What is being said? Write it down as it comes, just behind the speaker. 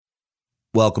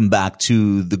Welcome back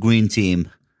to the Green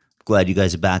Team. Glad you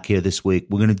guys are back here this week.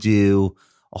 We're going to do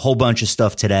a whole bunch of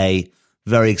stuff today.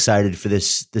 Very excited for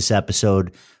this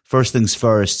episode. First things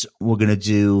first, we're going to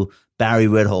do Barry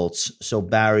Ritholtz. So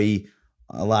Barry,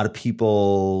 a lot of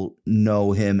people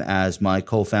know him as my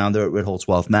co-founder at Ritholtz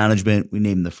Wealth Management. We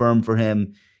named the firm for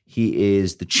him. He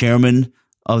is the chairman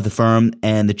of the firm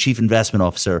and the chief investment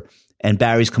officer. And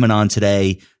Barry's coming on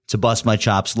today to bust my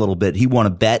chops a little bit. He won a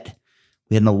bet.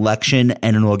 We had an election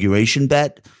and inauguration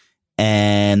bet.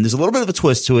 And there's a little bit of a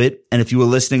twist to it. And if you were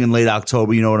listening in late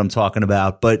October, you know what I'm talking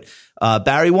about. But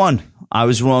Barry won. I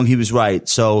was wrong. He was right.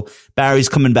 So Barry's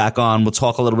coming back on. We'll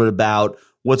talk a little bit about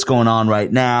what's going on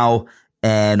right now.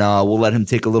 And we'll let him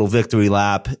take a little victory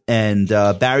lap. And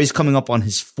Barry's coming up on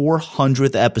his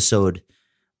 400th episode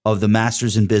of the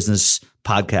Masters in Business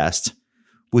podcast,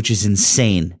 which is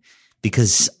insane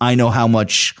because I know how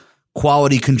much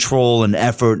quality control and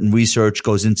effort and research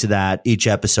goes into that each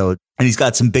episode. And he's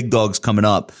got some big dogs coming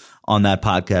up on that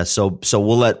podcast. So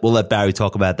we'll let Barry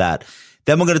talk about that.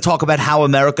 Then we're going to talk about how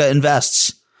America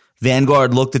invests.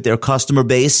 Vanguard looked at their customer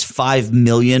base, 5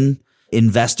 million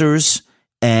investors,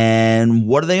 and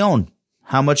what do they own?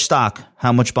 How much stock?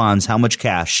 How much bonds? How much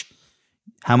cash?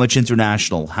 How much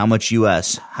international? How much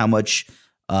US? How much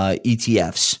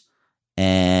ETFs?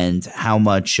 And how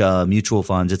much mutual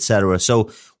funds, et cetera.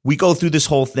 So we go through this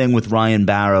whole thing with Ryan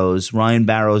Barrows. Ryan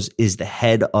Barrows is the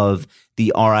head of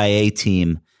the RIA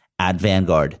team at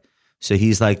Vanguard. So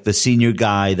he's like the senior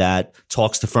guy that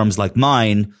talks to firms like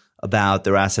mine about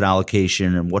their asset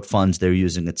allocation and what funds they're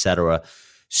using, et cetera.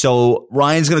 So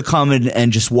Ryan's going to come in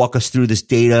and just walk us through this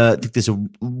data. I think there's a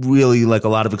really like a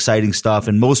lot of exciting stuff.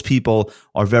 And most people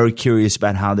are very curious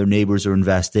about how their neighbors are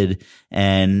invested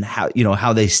and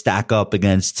how they stack up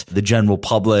against the general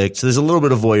public. So there's a little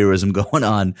bit of voyeurism going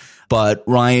on, but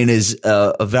Ryan is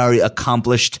a very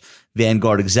accomplished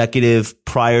Vanguard executive.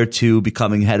 Prior to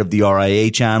becoming head of the RIA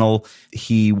channel,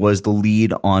 he was the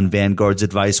lead on Vanguard's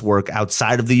advice work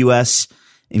outside of the U.S.,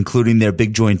 including their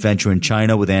big joint venture in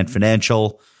China with Ant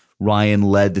Financial. Ryan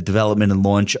led the development and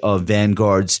launch of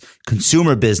Vanguard's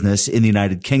consumer business in the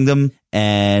United Kingdom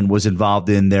and was involved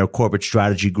in their corporate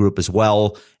strategy group as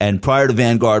well. And prior to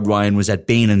Vanguard, Ryan was at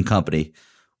Bain & Company,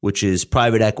 which is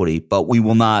private equity, but we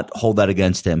will not hold that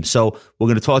against him. So we're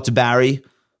going to talk to Barry.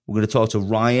 We're going to talk to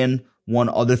Ryan. One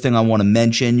other thing I want to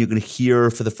mention, you're going to hear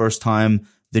for the first time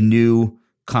the new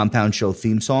Compound Show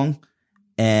theme song.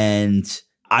 And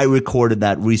I recorded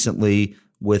that recently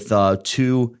with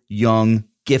two young,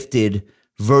 gifted,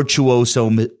 virtuoso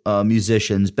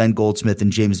musicians, Ben Goldsmith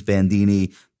and James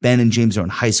Bandini. Ben and James are in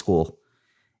high school,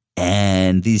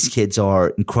 and these kids are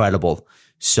incredible.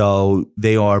 So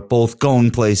they are both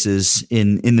going places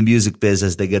in the music biz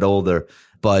as they get older.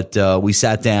 But we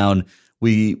sat down,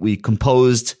 we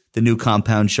composed the new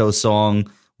Compound Show song,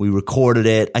 we recorded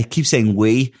it. I keep saying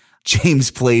we.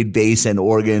 James played bass and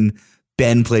organ.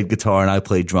 Ben played guitar and I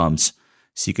played drums.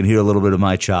 So you can hear a little bit of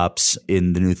my chops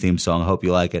in the new theme song. I hope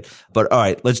you like it. But all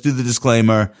right, let's do the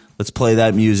disclaimer. Let's play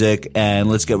that music and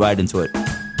let's get right into it.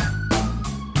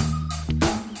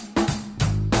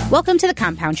 Welcome to the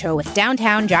Compound Show with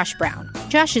downtown Josh Brown.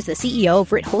 Josh is the CEO of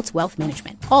Ritholtz Wealth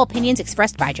Management. All opinions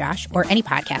expressed by Josh or any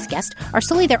podcast guest are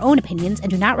solely their own opinions and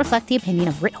do not reflect the opinion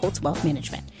of Ritholtz Wealth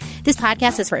Management. This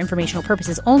podcast is for informational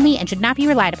purposes only and should not be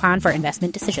relied upon for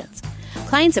investment decisions.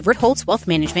 Clients of Ritholtz Wealth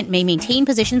Management may maintain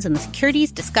positions in the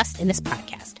securities discussed in this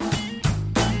podcast.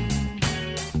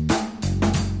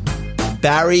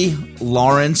 Barry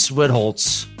Lawrence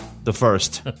Ritholtz, the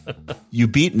first. You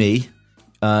beat me.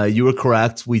 You were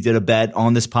correct. We did a bet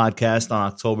on this podcast on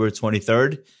October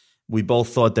 23rd. We both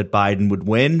thought that Biden would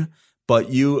win, but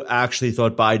you actually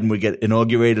thought Biden would get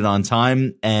inaugurated on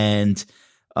time, and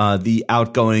the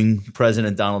outgoing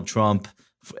President Donald Trump,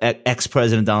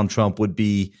 ex-President Donald Trump, would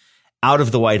be out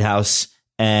of the White House,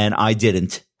 and I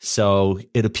didn't. So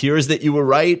it appears that you were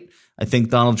right. I think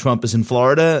Donald Trump is in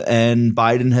Florida, and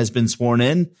Biden has been sworn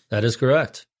in. That is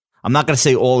correct. I'm not going to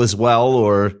say all is well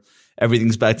or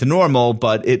everything's back to normal,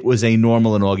 but it was a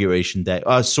normal inauguration day,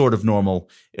 a sort of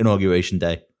normal inauguration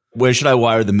day. Where should I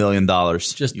wire the $1 million?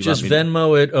 Just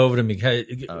Venmo it over to me.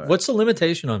 Hey, right. What's the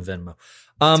limitation on Venmo?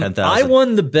 10,000. I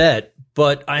won the bet,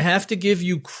 but I have to give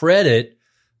you credit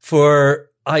for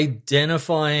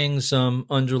identifying some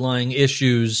underlying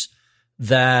issues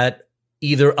that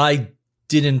either I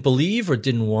didn't believe or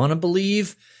didn't want to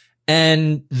believe.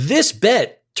 And this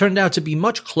bet turned out to be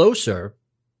much closer,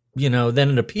 than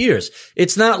it appears.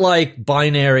 It's not like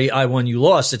binary, I won, you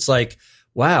lost. It's like,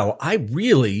 wow, I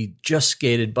really just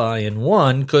skated by and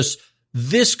won, because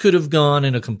this could have gone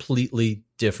in a completely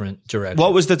different direction.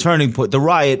 What was the turning point? The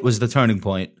riot was the turning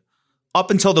point.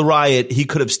 up until the riot, he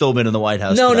could have still been in the White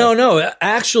House. No.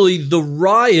 Actually, the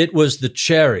riot was the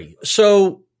cherry.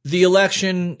 So the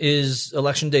election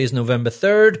day is November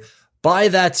 3rd. By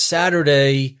that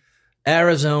Saturday,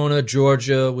 Arizona,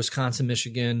 Georgia, Wisconsin,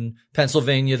 Michigan,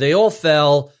 Pennsylvania, they all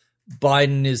fell.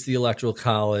 Biden is the Electoral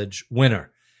College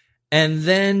winner. And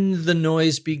then the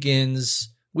noise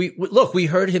begins. We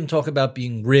heard him talk about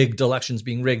elections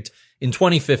being rigged in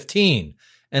 2015.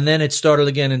 And then it started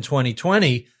again in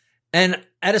 2020. And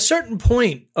at a certain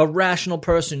point, a rational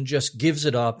person just gives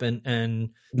it up. And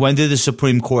when did the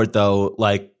Supreme Court, though,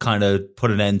 kind of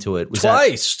put an end to it?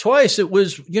 Twice. It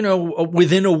was,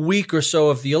 within a week or so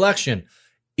of the election.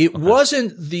 It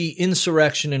wasn't the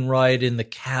insurrection and riot in the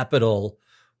Capitol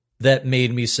that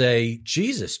made me say,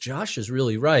 Jesus, Josh is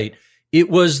really right. It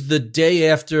was the day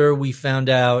after we found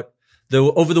out,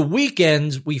 over the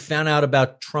weekend, we found out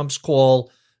about Trump's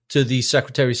call to the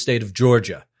Secretary of State of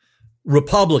Georgia,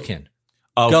 Republican.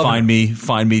 Oh, find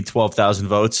me 12,000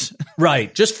 votes.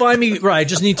 Right. Just find me. Right.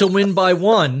 Just need to win by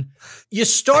one. You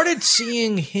started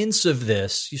seeing hints of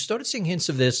this.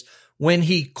 When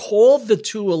he called the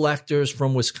two electors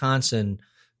from Wisconsin,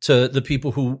 to the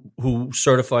people who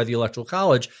certify the Electoral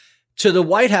College, to the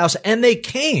White House, and they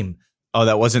came. Oh,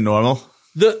 that wasn't normal?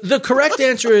 The correct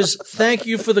answer is, thank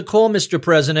you for the call, Mr.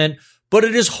 President, but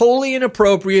it is wholly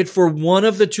inappropriate for one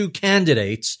of the two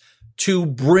candidates to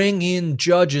bring in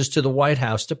judges to the White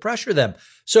House to pressure them.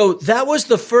 So that was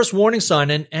the first warning sign.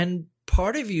 And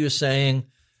part of you is saying,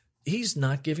 he's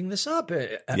not giving this up.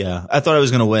 Yeah, I thought I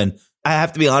was going to win. I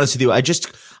have to be honest with you.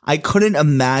 I couldn't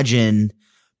imagine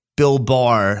Bill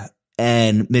Barr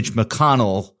and Mitch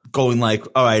McConnell going all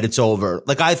right, it's over.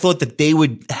 I thought that they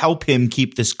would help him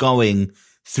keep this going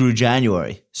through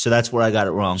January. So that's where I got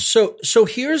it wrong. So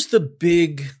here's the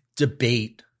big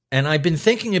debate. And I've been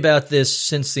thinking about this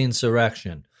since the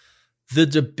insurrection. The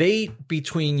debate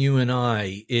between you and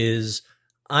I is,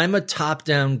 I'm a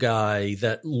top-down guy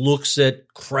that looks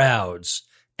at crowds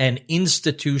and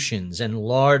institutions and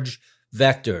large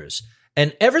vectors.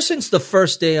 And ever since the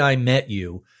first day I met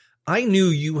you, I knew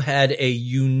you had a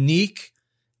unique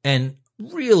and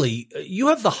really, you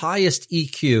have the highest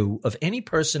EQ of any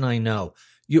person I know.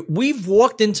 We've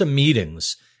walked into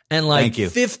meetings and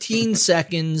 15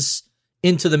 seconds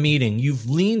into the meeting, you've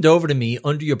leaned over to me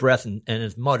under your breath and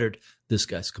have muttered, "This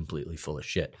guy's completely full of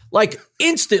shit."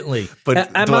 Instantly.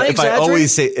 But if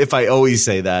I always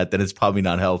say that, then it's probably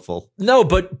not helpful. No,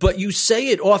 but you say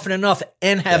it often enough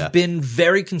and have been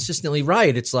very consistently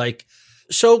right. It's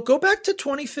so go back to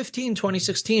 2015,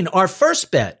 2016, our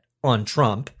first bet on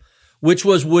Trump, which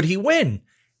was, would he win?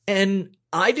 And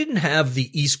I didn't have the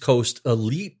East Coast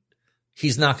elite.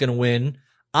 He's not going to win.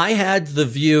 I had the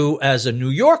view as a New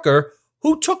Yorker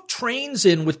who took trains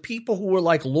in with people who were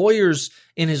lawyers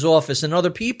in his office and other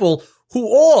people who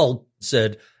all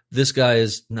said, this guy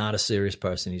is not a serious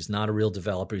person. He's not a real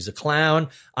developer. He's a clown.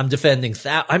 I'm defending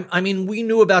we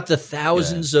knew about the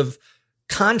thousands of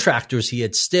contractors he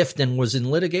had stiffed and was in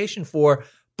litigation for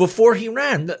before he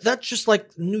ran. That's just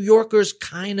New Yorkers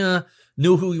kind of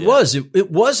knew who he was.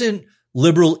 It wasn't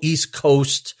liberal East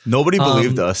Coast. Nobody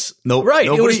believed us. No, right.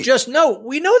 Nobody, it was just,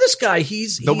 we know this guy.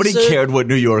 Nobody cared what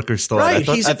New Yorkers thought. Right.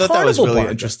 I thought that was really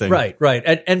interesting. Right.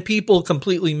 And people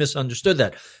completely misunderstood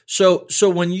that. So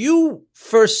when you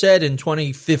first said in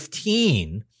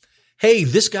 2015, hey,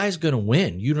 this guy's going to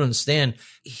win, you don't understand.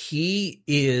 He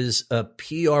is a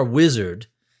PR wizard,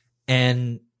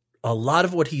 and a lot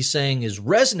of what he's saying is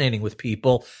resonating with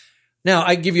people. Now,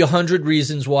 I give you 100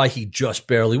 reasons why he just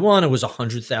barely won. It was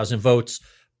 100,000 votes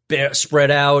spread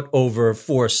out over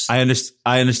force. I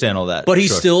understand all that. But he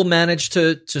still managed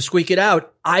to squeak it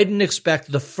out. I didn't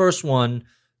expect the first one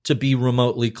to be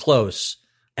remotely close.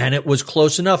 And it was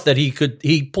close enough that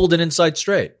he pulled an inside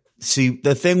straight. See,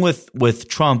 the thing with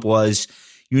Trump was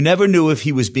you never knew if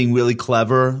he was being really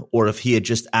clever or if he had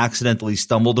just accidentally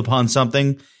stumbled upon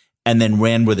something and then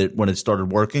ran with it when it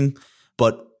started working.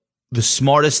 But the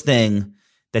smartest thing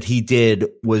that he did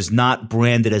was not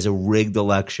brand it as a rigged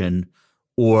election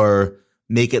or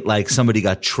make it like somebody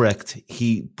got tricked.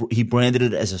 He branded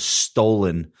it as a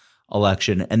stolen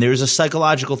election. And there's a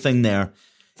psychological thing there.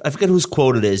 I forget whose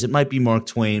quote it is. It might be Mark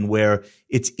Twain, where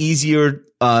it's easier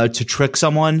to trick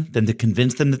someone than to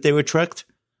convince them that they were tricked.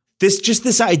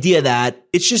 This idea that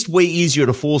it's just way easier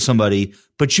to fool somebody,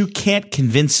 but you can't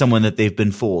convince someone that they've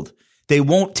been fooled. They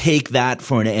won't take that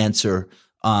for an answer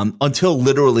until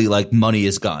literally money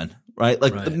is gone, right? The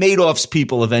Madoff's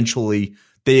people eventually,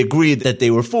 they agreed that they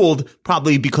were fooled,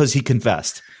 probably because he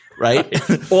confessed,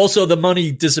 right? Also, the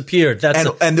money disappeared.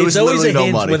 And there was always a no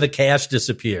hint money when the cash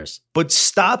disappears. But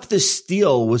Stop the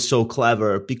Steal was so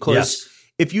clever because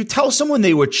If you tell someone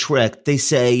they were tricked, they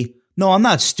say, no, I'm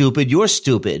not stupid. You're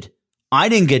stupid. I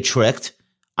didn't get tricked.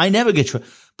 I never get tricked.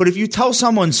 But if you tell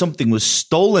someone something was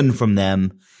stolen from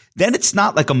them, then it's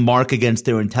not like a mark against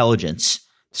their intelligence.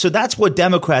 So that's what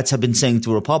Democrats have been saying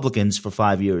to Republicans for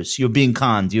 5 years. You're being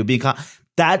conned. You're being conned.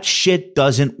 That shit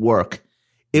doesn't work.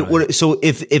 It would. So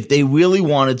if they really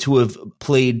wanted to have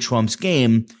played Trump's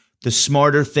game, the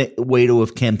smarter way to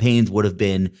have campaigned would have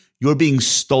been, you're being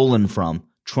stolen from.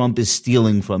 Trump is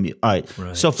stealing from you. All right.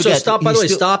 So forget. So stop. By the way,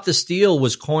 "Stop the Steal"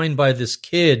 was coined by this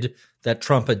kid that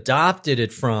Trump adopted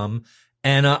it from,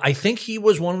 and I think he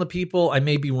was one of the people. I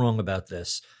may be wrong about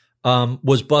this.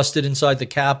 Was busted inside the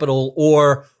Capitol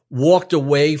or walked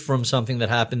away from something that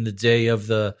happened the day of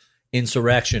the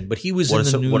insurrection, but he was in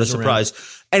the news. What a surprise!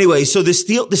 Anyway, so the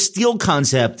steal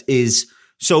concept is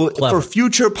so clever. For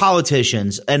future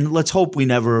politicians, and let's hope we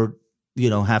never,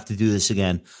 have to do this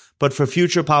again. But for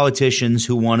future politicians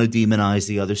who want to demonize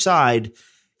the other side,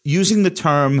 using the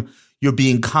term "you're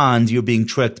being conned," "you're being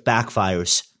tricked"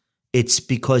 backfires. It's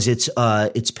because it's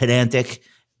pedantic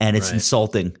and it's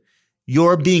insulting.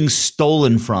 You're being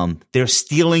stolen from. They're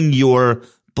stealing your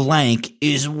blank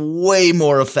is way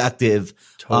more effective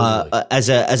as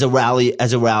a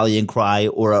rallying cry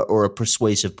or a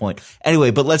persuasive point.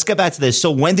 Anyway, but let's get back to this.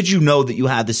 So when did you know that you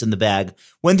had this in the bag?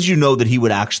 When did you know that he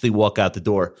would actually walk out the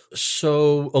door?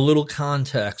 So a little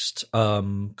context,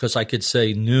 because I could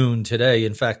say noon today.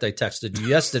 In fact, I texted you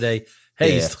yesterday.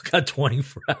 Hey, you still got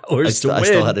 24 hours to win. I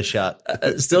still had a shot.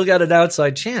 Still got an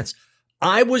outside chance.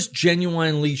 I was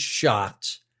genuinely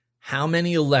shocked how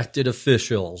many elected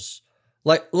officials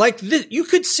like this. You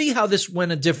could see how this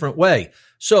went a different way.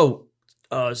 So,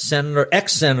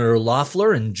 ex-Senator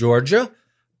Loeffler in Georgia,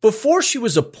 before she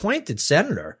was appointed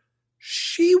senator,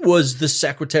 she was the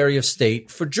Secretary of State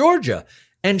for Georgia,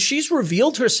 and she's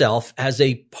revealed herself as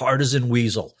a partisan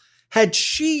weasel. Had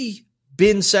she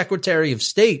been Secretary of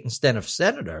State instead of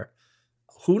senator,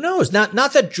 who knows? Not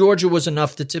that Georgia was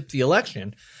enough to tip the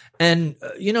election. And,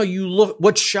 you look,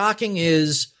 what's shocking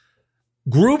is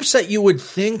groups that you would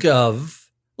think of.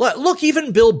 Look,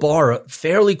 even Bill Barr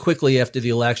fairly quickly after the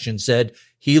election said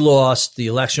he lost. The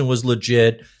election was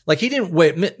legit. Like he didn't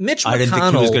wait. Mitch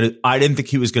McConnell. I didn't think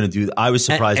he was going to do that. I was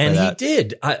surprised by that. And he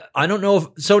did. I don't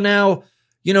know. So now,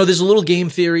 there's a little game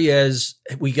theory as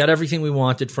we got everything we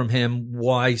wanted from him.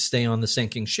 Why stay on the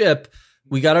sinking ship?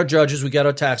 We got our judges. We got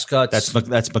our tax cuts.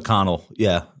 That's McConnell.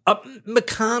 Yeah.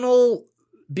 McConnell,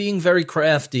 being very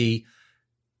crafty,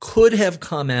 could have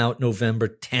come out November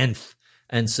 10th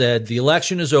and said, the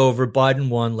election is over, Biden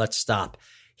won, let's stop.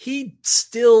 He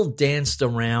still danced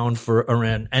around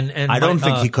and I don't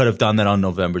think he could have done that on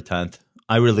November 10th.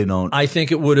 I really don't. I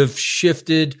think it would have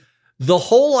shifted the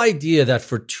whole idea that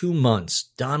for 2 months,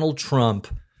 Donald Trump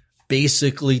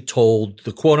basically told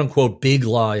the quote unquote big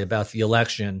lie about the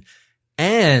election,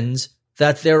 and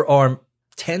that there are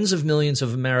tens of millions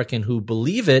of Americans who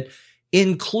believe it,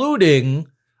 including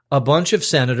a bunch of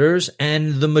senators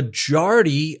and the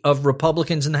majority of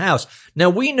Republicans in the House. Now,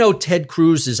 we know Ted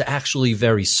Cruz is actually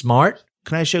very smart.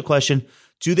 Can I ask you a question?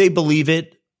 Do they believe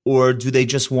it, or do they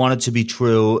just want it to be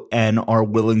true and are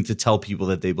willing to tell people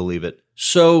that they believe it?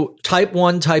 So type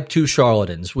 1, type 2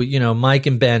 charlatans. Mike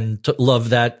and Ben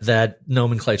love that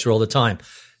nomenclature all the time.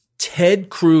 Ted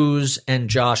Cruz and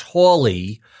Josh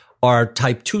Hawley are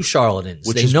type 2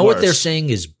 charlatans. They know what they're saying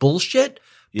is bullshit,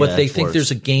 but they think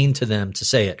there's a gain to them to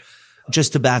say it.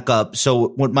 Just to back up, so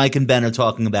what Mike and Ben are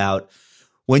talking about,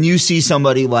 when you see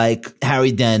somebody like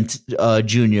Harry Dent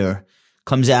Jr.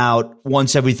 comes out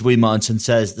once every 3 months and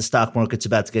says the stock market's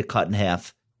about to get cut in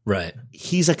half. Right.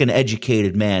 He's like an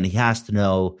educated man. He has to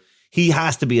know. He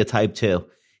has to be a type 2.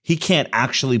 He can't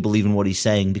actually believe in what he's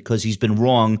saying because he's been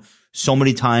wrong so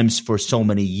many times for so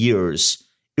many years.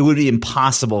 It would be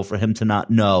impossible for him to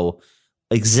not know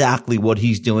exactly what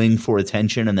he's doing for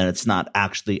attention, and then it's not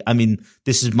actually. I mean,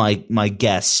 this is my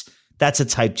guess. That's a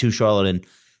type 2 charlatan.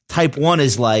 Type 1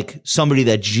 is like somebody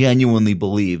that genuinely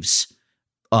believes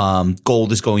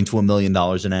gold is going to $1 million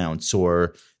an ounce,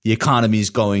 or the economy is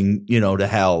going, to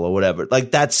hell, or whatever.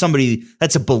 Like that's somebody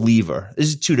that's a believer. This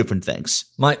is two different things.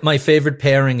 My favorite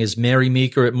pairing is Mary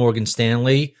Meeker at Morgan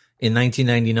Stanley in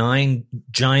 1999,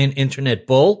 giant internet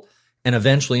bull, and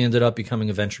eventually ended up becoming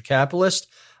a venture capitalist.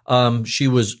 She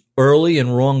was early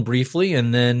and wrong briefly,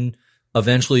 and then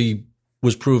eventually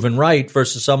was proven right,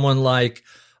 versus someone like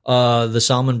the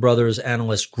Salmon Brothers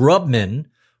analyst Grubman,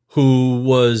 who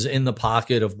was in the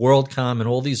pocket of WorldCom and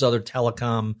all these other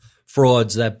telecom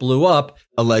frauds that blew up.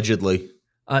 Allegedly.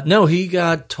 No, he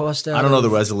got tossed out. I don't know the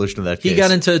resolution of that case. He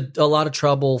got into a lot of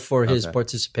trouble for his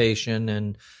participation,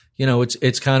 and,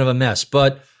 it's kind of a mess.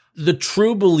 But The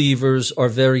true believers are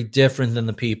very different than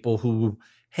the people who,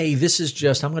 hey, this is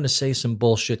just, I'm going to say some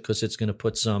bullshit because it's going to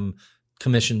put some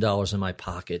commission dollars in my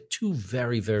pocket. Two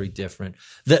very, very different.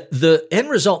 The end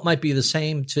result might be the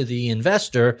same to the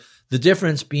investor. The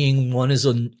difference being one is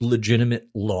a legitimate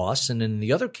loss, and in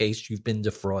the other case, you've been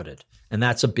defrauded. And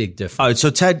that's a big difference. All right,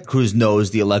 so Ted Cruz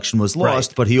knows the election was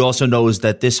lost, but he also knows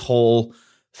that this whole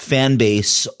fan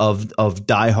base of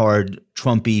diehard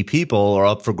Trumpy people are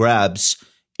up for grabs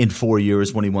in 4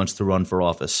 years when he wants to run for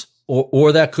office.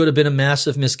 Or that could have been a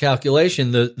massive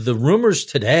miscalculation. The rumors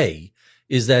today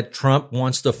is that Trump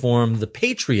wants to form the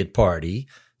Patriot Party,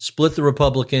 split the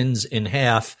Republicans in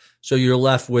half, so you're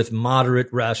left with moderate,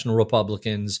 rational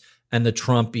Republicans and the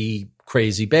Trumpy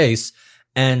crazy base.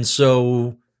 And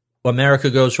so America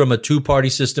goes from a two-party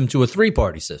system to a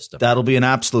three-party system. That'll be an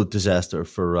absolute disaster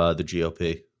for the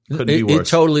GOP. Couldn't be worse. It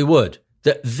totally would.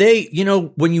 They,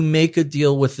 when you make a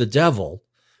deal with the devil,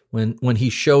 when he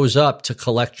shows up to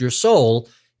collect your soul,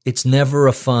 it's never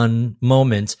a fun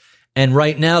moment. And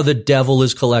right now, the devil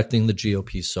is collecting the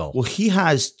GOP soul. Well, he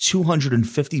has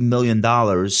 $250 million,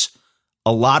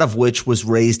 a lot of which was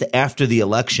raised after the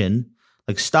election.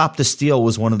 Like Stop the Steal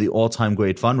was one of the all-time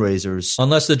great fundraisers.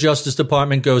 Unless the Justice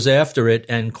Department goes after it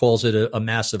and calls it a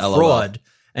massive fraud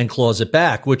and claws it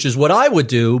back, which is what I would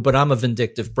do, but I'm a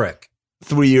vindictive prick.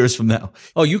 3 years from now.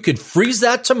 Oh, you could freeze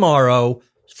that tomorrow,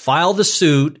 file the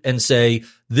suit and say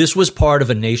this was part of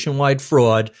a nationwide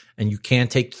fraud and you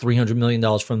can't take $300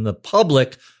 million from the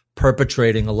public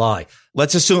perpetrating a lie.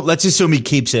 Let's assume he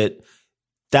keeps it.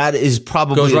 That is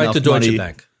probably goes right enough to Deutsche money.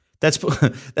 Bank.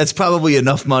 That's probably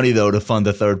enough money though to fund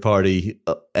a third party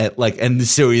and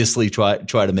seriously try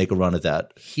to make a run at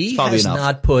that. He has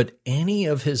not put any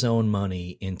of his own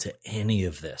money into any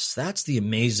of this. That's the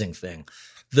amazing thing.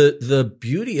 The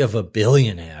beauty of a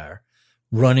billionaire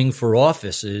running for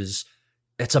office is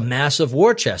it's a massive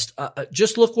war chest.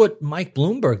 Just look what Mike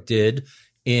Bloomberg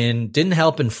didn't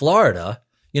help in Florida.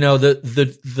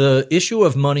 The issue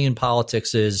of money in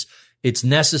politics is it's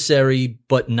necessary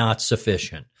but not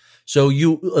sufficient. So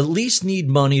you at least need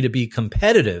money to be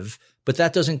competitive, but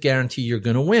that doesn't guarantee you're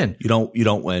going to win. You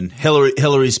don't win.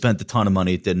 Hillary spent a ton of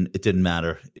money. It didn't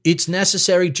matter. It's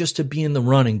necessary just to be in the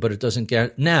running, but it doesn't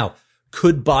guarantee. Now,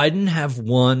 could Biden have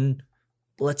won,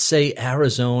 let's say,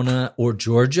 Arizona or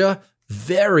Georgia?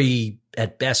 Very,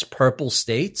 at best, purple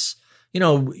states.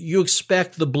 You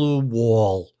expect the blue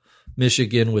wall,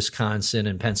 Michigan, Wisconsin,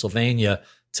 and Pennsylvania,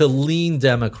 to lean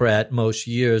Democrat most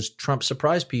years. Trump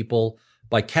surprised people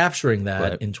by capturing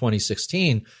that in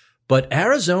 2016. But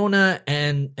Arizona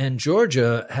and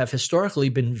Georgia have historically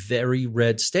been very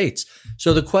red states.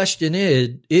 So the question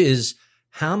is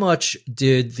how much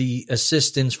did the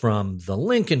assistance from the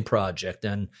Lincoln Project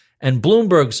and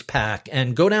Bloomberg's PAC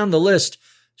and go down the list,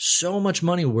 so much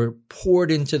money were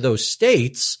poured into those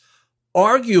states,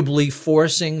 arguably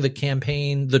forcing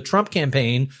the Trump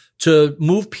campaign to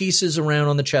move pieces around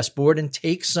on the chessboard and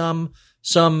take some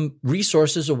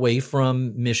resources away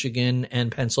from Michigan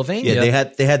and Pennsylvania. Yeah,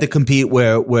 they had to compete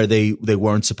where they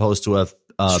weren't supposed to have.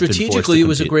 Strategically, it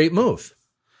was a great move.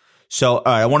 So, all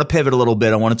right, I want to pivot a little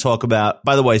bit. I want to talk about.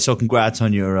 By the way, so congrats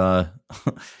on your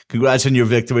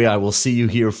victory. I will see you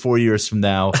here 4 years from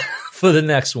now for the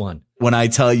next one. When I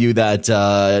tell you that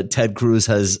Ted Cruz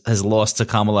has lost to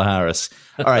Kamala Harris.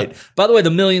 All right. By the way, the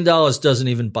 $1 million doesn't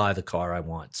even buy the car I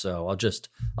want, so I'll just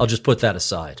put that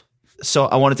aside. So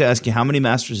I wanted to ask you, how many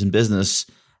masters in business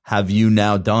have you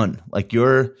now done?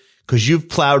 Because you've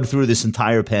plowed through this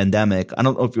entire pandemic. I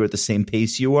don't know if you're at the same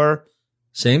pace you were.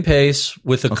 Same pace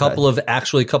with a couple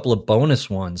of bonus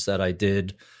ones that I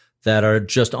did that are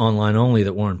just online only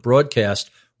that weren't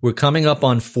broadcast. We're coming up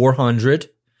on 400.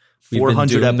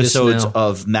 400 episodes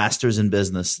of Masters in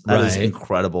Business. That is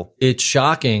incredible. It's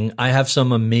shocking. I have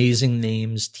some amazing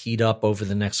names teed up over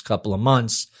the next couple of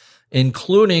months,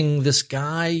 including this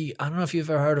guy. I don't know if you've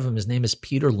ever heard of him. His name is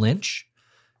Peter Lynch.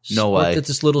 No way. Worked at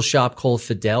this little shop called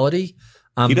Fidelity.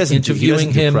 He doesn't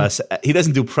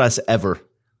do press ever.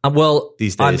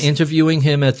 These days. I'm interviewing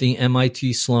him at the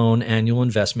MIT Sloan Annual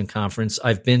Investment Conference.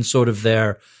 I've been sort of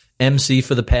their MC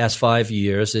for the past 5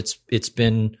 years. It's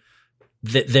been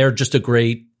they're just a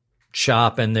great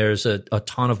shop, and there's a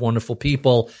ton of wonderful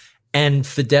people. And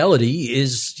Fidelity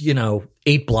is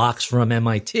 8 blocks from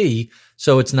MIT,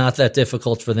 so it's not that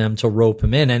difficult for them to rope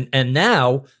him in. And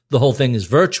now the whole thing is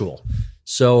virtual.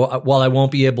 So while I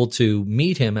won't be able to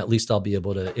meet him, at least I'll be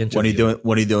able to interview.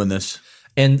 When are you doing this?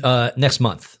 And next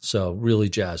month. So really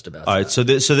jazzed about that. All right. So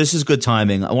this is good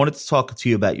timing. I wanted to talk to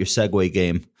you about your Segway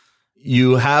game.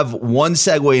 You have one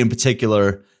Segway in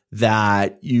particular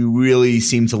that you really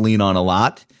seem to lean on a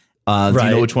lot. Do you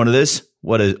know which one it is?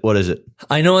 What is it?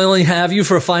 I know I only have you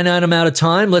for a finite amount of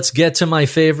time. Let's get to my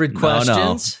favorite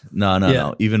questions.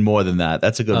 No. Even more than that.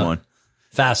 That's a good one.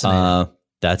 Fascinating.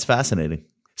 That's fascinating.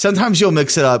 Sometimes you'll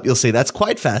mix it up. You'll say, that's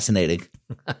quite fascinating.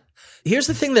 Here's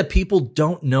the thing that people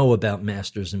don't know about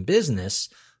Masters in Business.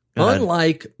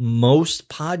 Unlike most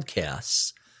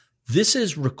podcasts, this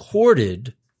is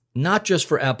recorded not just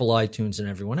for Apple iTunes and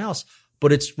everyone else,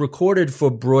 but it's recorded for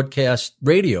broadcast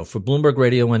radio, for Bloomberg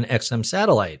Radio and XM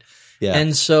Satellite. Yeah.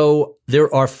 And so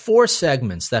there are 4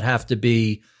 segments that have to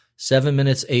be 7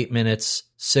 minutes, 8 minutes,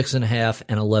 6.5,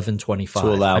 and 11:25 to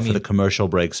allow for the commercial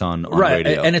breaks on right,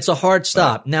 radio. And it's a hard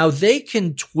stop. Right. Now they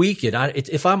can tweak it.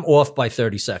 If I'm off by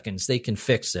 30 seconds, they can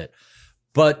fix it.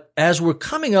 But as we're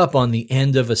coming up on the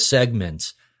end of a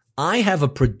segment, I have a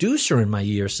producer in my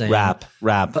ear saying, wrap.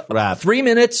 3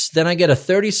 minutes, then I get a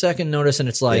 30-second notice, and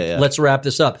it's like, let's wrap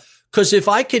this up. Because if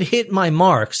I could hit my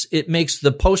marks, it makes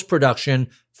the post-production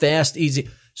fast, easy.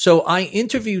 So I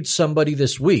interviewed somebody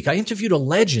this week. I interviewed a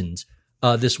legend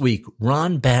this week,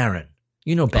 Ron Barron.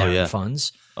 You know Barron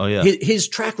Funds. Oh yeah. His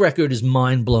track record is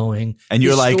mind-blowing. And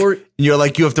you're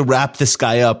you have to wrap this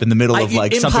guy up in the middle of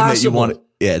like something that you want.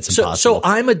 Yeah, it's impossible. So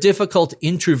I'm a difficult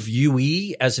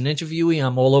interviewee. As an interviewee,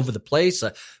 I'm all over the place.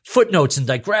 Footnotes and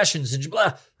digressions and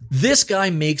blah. This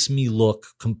guy makes me look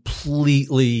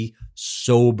completely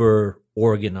sober,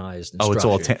 organized, and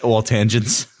structured. It's all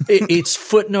tangents. It's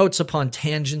footnotes upon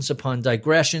tangents upon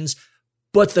digressions.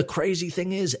 But the crazy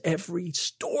thing is, every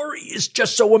story is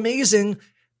just so amazing,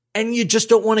 and you just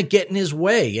don't want to get in his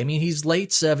way. I mean, he's late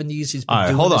 70s. He's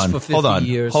been doing this for 50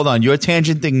 years. Hold on. You're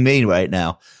tangenting me right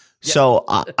now. Yeah. So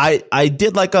I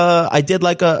did like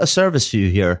a service for you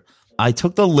here. I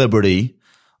took the liberty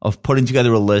of putting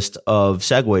together a list of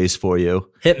segues for you.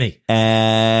 Hit me.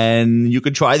 And you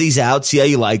can try these out, see how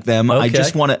you like them. Okay.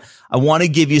 I want to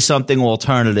give you something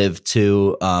alternative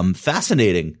to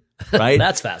fascinating. Right?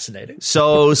 That's fascinating.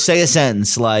 So say a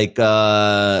sentence like,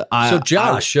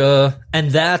 Josh,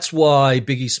 and that's why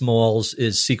Biggie Smalls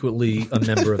is secretly a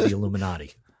member of the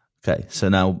Illuminati. Okay. So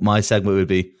now my segment would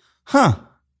be, huh?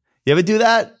 You ever do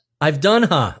that? I've done,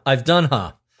 huh?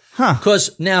 Huh.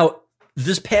 Because now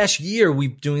this past year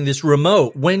we've doing this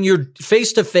remote. When you're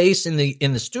face to face in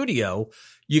the studio,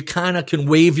 you kind of can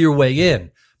wave your way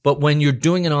in. But when you're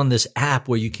doing it on this app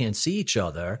where you can't see each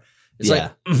other, it's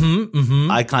like,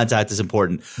 eye contact is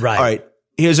important. Right. All right.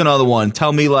 Here's another one.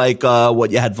 Tell me like what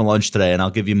you had for lunch today, and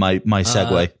I'll give you my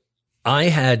segue. I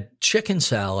had chicken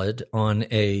salad on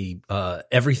a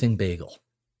everything bagel.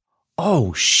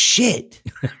 Oh shit!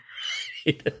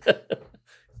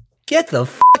 Get the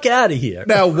fuck out of here.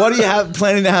 Now, what do you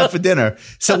planning to have for dinner?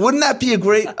 So wouldn't that be a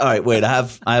great? All right, wait. I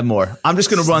have more. I'm just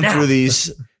going to run through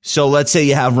these. So let's say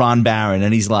you have Ron Barron,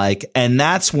 and he's like, and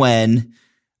that's when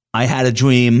I had a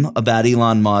dream about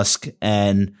Elon Musk,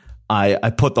 and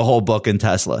I put the whole book in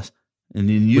Tesla. And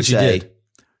then you say, you did.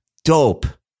 Dope.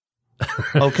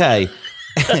 Okay.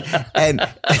 And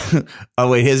oh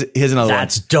wait, here's another one.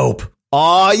 That's dope.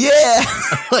 Oh yeah.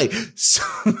 Like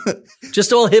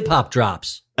just all hip hop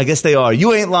drops. I guess they are.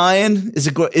 You ain't lying is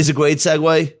a great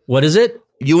segue. What is it?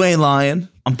 You ain't lying.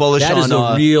 I'm bullish on that. Is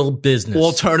a real business.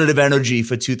 Alternative energy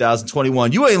for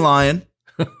 2021. You ain't lying.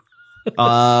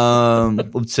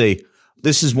 Let's see.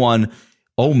 This is one.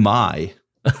 Oh my.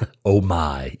 Oh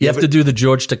my. You have to do the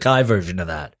George Takei version of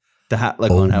that.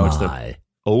 On Howard Stern.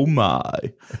 Oh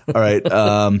my. All right.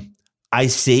 I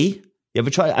see. You ever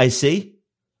try I see?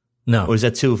 No. Or is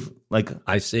that too like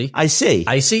I see? I see.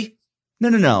 I see?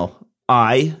 No.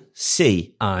 I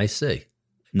see. I see.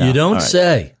 No. You don't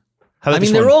say. I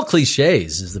mean, they're all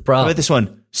cliches is the problem. How about this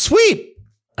one? Sweet.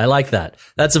 I like that.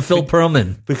 That's a Phil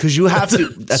Perlman. Because you have to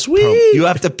that's sweet. You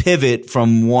have to pivot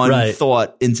from one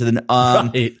thought into the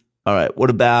right. All right. What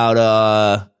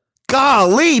about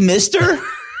golly, mister?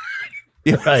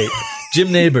 You're right.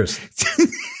 Jim Neighbors.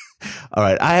 All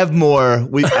right. I have more.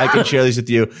 I can share these with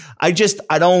you. I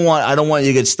don't want you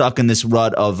to get stuck in this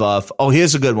rut of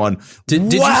here's a good one.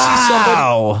 Did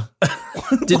wow. you see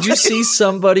somebody? Did you see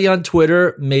somebody on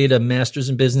Twitter made a Masters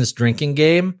in Business drinking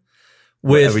game?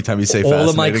 With every time you say all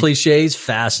of my cliches,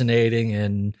 fascinating,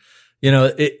 and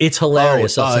it's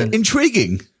hilarious.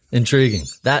 Intriguing.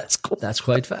 That's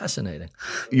quite fascinating.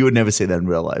 You would never say that in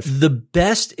real life. The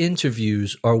best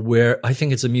interviews are where I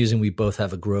think it's amusing. We both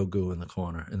have a Grogu in the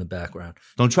corner in the background.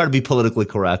 Don't try to be politically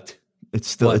correct. It's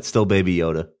still Baby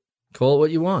Yoda. Call it what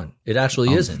you want. It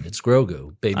actually isn't. It's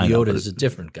Grogu. Baby Yoda is a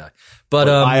different guy. But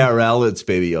IRL, it's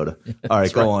Baby Yoda. All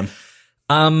right, go on.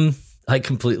 I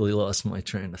completely lost my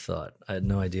train of thought. I had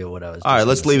no idea what I was. All right,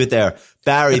 let's leave it there.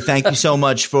 Barry, thank you so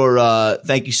much for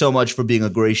being a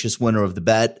gracious winner of the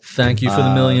bet. Thank you for the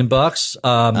 $1 million.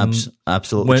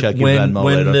 Absolutely. Check your Venmo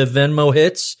when later. the Venmo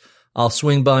hits, I'll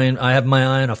swing by and I have my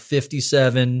eye on a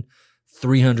 57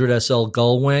 300 SL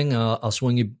Gullwing. I'll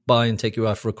swing you by and take you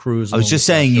out for a cruise. I was just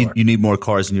saying you need more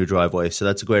cars in your driveway, so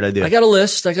that's a great idea. I got a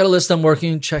list. I'm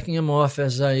working, checking them off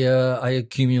as I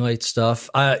accumulate stuff.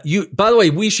 By the way,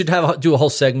 we should do a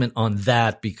whole segment on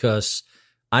that because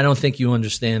I don't think you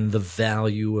understand the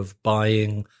value of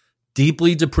buying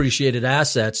deeply depreciated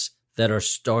assets that are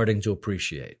starting to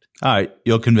appreciate. All right,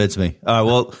 you'll convince me. All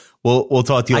right, we'll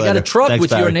talk to you later. I got a truck Thanks, with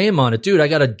Barry. your name on it, dude. I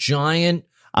got a giant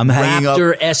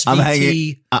Raptor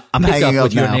SVT I'm hanging up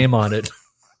with now. your name on it.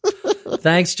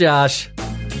 Thanks, Josh.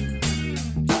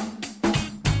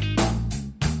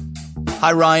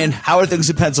 Hi, Ryan. How are things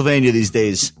in Pennsylvania these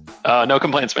days? No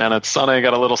complaints, man. It's sunny,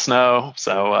 got a little snow,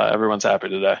 so everyone's happy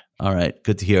today. All right,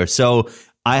 good to hear. So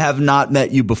I have not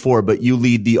met you before, but you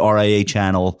lead the RIA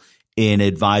channel in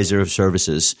Advisor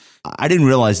Services. I didn't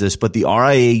realize this, but the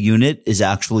RIA unit is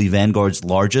actually Vanguard's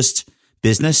largest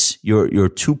business. You're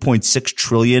 $2.6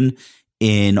 trillion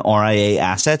in RIA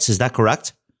assets. Is that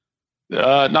correct?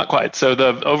 Not quite. So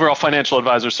the overall financial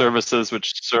advisor services,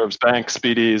 which serves banks,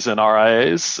 BDs, and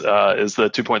RIAs, is the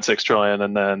 2.6 trillion,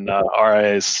 and then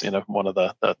RIAs, one of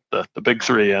the big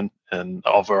three in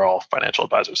overall financial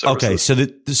advisor services. Okay, so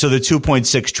the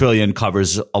 2.6 trillion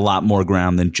covers a lot more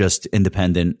ground than just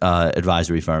independent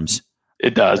advisory firms.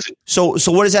 It does. So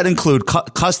what does that include?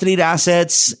 Custodied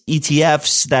assets,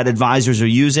 ETFs that advisors are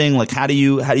using? Like, how do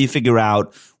you figure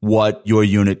out what your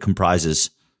unit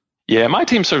comprises? Yeah, my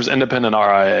team serves independent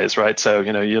RIAs, right? So,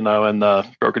 in the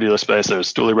broker-dealer space,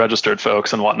 there's duly registered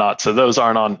folks and whatnot. So those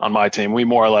aren't on my team. We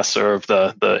more or less serve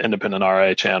the independent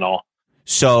RIA channel.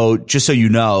 So just so you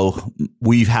know,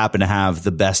 we happen to have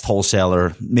the best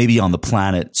wholesaler maybe on the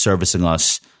planet servicing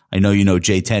us. I know you know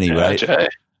Jay Tenney, right?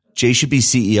 Jay should be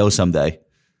CEO someday.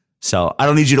 So I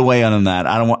don't need you to weigh in on that.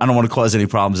 I don't want to cause any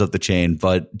problems up the chain,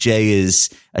 but Jay is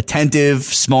attentive,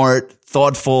 smart,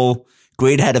 thoughtful,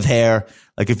 great head of hair.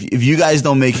 Like if you guys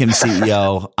don't make him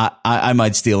CEO, I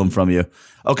might steal him from you.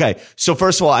 Okay. So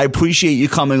first of all, I appreciate you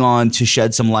coming on to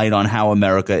shed some light on how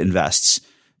America invests.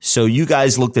 So you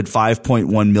guys looked at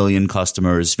 5.1 million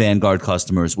customers, Vanguard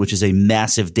customers, which is a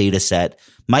massive data set,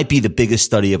 might be the biggest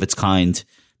study of its kind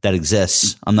that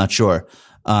exists. I'm not sure.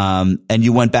 And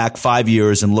you went back 5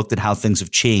 years and looked at how things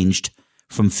have changed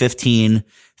from 15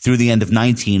 through the end of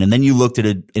 19. And then you looked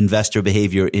at investor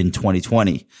behavior in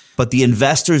 2020. But the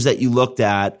investors that you looked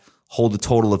at hold a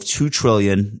total of $2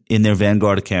 trillion in their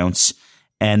Vanguard accounts.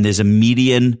 And there's a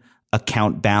median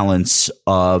account balance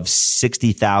of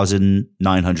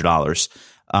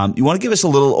 $60,900. You want to give us a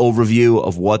little overview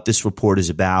of what this report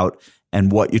is about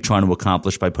and what you're trying to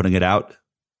accomplish by putting it out?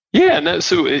 Yeah, no,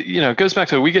 so it goes back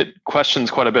to, we get questions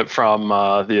quite a bit from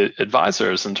the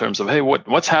advisors in terms of, hey,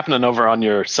 what's happening over on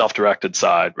your self-directed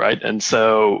side, right? And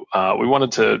so we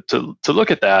wanted to look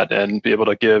at that and be able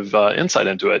to give insight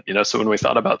into it. So when we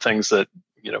thought about things that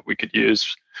we could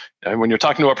use, when you're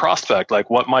talking to a prospect, like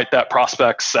what might that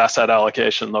prospect's asset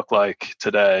allocation look like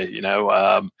today?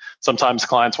 Sometimes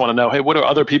clients want to know, hey, what do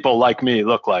other people like me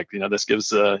look like? This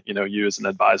gives you as an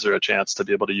advisor a chance to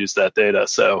be able to use that data.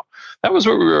 So that was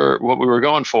what we were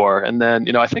going for. And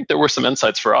then I think there were some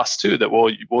insights for us too that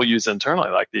we'll use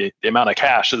internally, like the amount of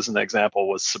cash as an example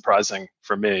was surprising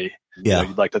for me. Yeah,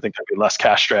 you'd like to think there'd be less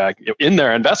cash drag in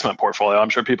their investment portfolio. I'm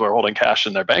sure people are holding cash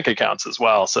in their bank accounts as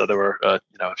well. So there were a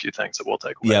few things that we'll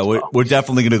take away. Yeah, we're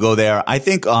definitely going to go there. I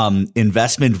think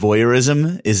investment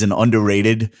voyeurism is an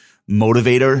underrated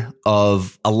motivator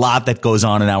of a lot that goes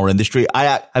on in our industry.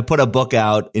 I put a book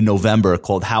out in November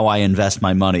called How I Invest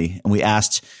My Money, and we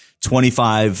asked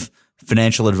 25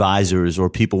 financial advisors or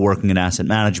people working in asset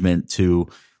management to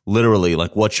literally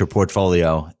like, what's your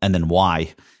portfolio and then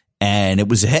why? And it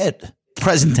was a hit.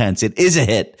 Present tense, it is a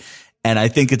hit. And I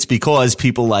think it's because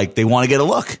people they want to get a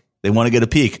look. They want to get a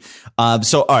peek.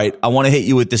 So, all right, I want to hit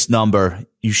you with this number.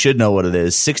 You should know what it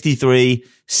is. 63,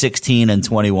 16, and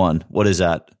 21. What is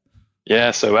that? Yeah,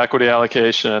 so equity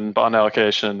allocation, bond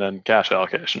allocation, and cash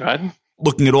allocation, right?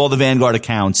 Looking at all the Vanguard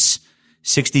accounts,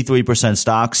 63%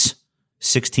 stocks,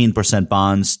 16%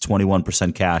 bonds,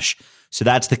 21% cash. So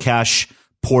that's the cash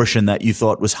portion that you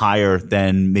thought was higher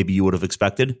than maybe you would have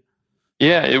expected?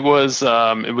 Yeah, it was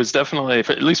definitely,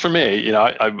 at least for me,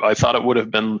 I thought it would have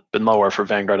been lower for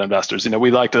Vanguard investors. We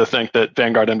like to think that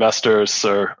Vanguard investors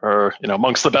are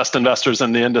amongst the best investors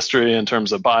in the industry in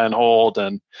terms of buy and hold,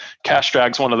 and cash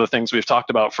drag's one of the things we've talked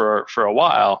about for a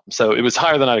while. So it was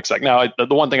higher than I'd expect. Now,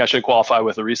 the one thing I should qualify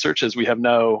with the research is we have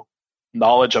no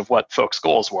knowledge of what folks'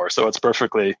 goals were. So it's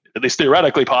perfectly, at least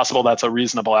theoretically possible, that's a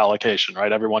reasonable allocation,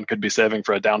 right? Everyone could be saving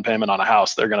for a down payment on a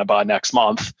house they're going to buy next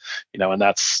month, and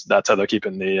that's how they're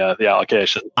keeping the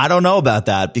allocation. I don't know about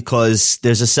that, because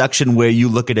there's a section where you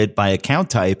look at it by account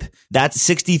type. That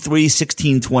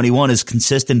 63-16-21 is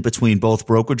consistent between both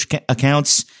brokerage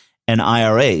accounts and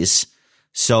IRAs.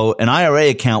 So an IRA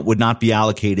account would not be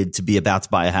allocated to be about to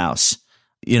buy a house.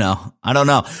 I don't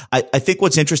know. I think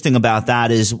what's interesting about that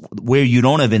is where you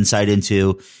don't have insight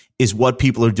into is what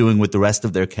people are doing with the rest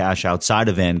of their cash outside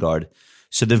of Vanguard.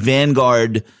 So the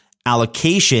Vanguard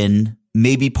allocation,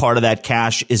 maybe part of that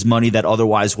cash is money that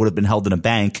otherwise would have been held in a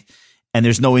bank, and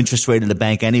there's no interest rate in the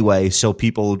bank anyway. So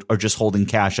people are just holding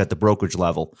cash at the brokerage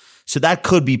level. So that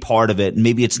could be part of it. And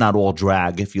maybe it's not all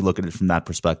drag if you look at it from that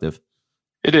perspective.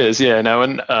 It is, yeah. No,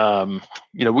 and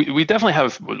we definitely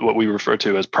have what we refer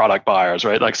to as product buyers,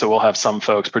 right? Like, so we'll have some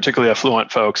folks, particularly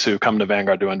affluent folks, who come to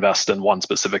Vanguard to invest in one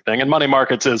specific thing, and money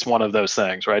markets is one of those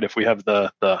things, right? If we have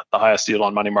the highest yield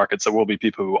on money markets, there will be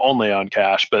people who only own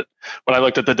cash. But when I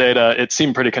looked at the data, it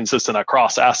seemed pretty consistent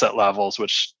across asset levels,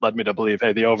 which led me to believe,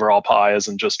 hey, the overall pie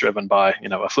isn't just driven by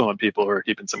affluent people who are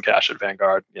keeping some cash at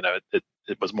Vanguard.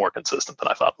 It was more consistent than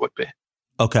I thought it would be.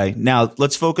 Okay, now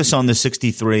let's focus on the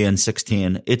 63 and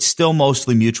 16. It's still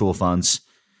mostly mutual funds.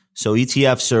 So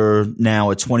ETFs are now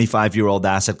a 25-year-old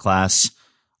asset class.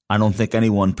 I don't think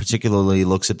anyone particularly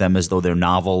looks at them as though they're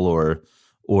novel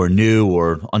or new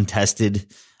or untested.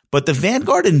 But the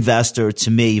Vanguard investor, to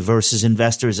me, versus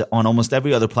investors on almost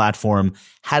every other platform,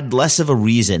 had less of a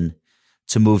reason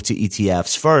to move to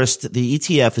ETFs. First, the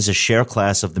ETF is a share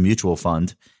class of the mutual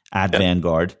fund at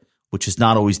Vanguard, which is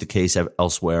not always the case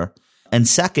elsewhere. And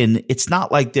second, it's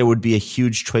not like there would be a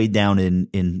huge trade down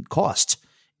in cost,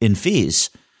 in fees.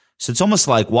 So it's almost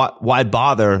like, why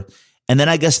bother? And then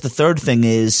I guess the third thing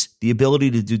is the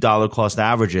ability to do dollar cost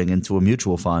averaging into a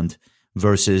mutual fund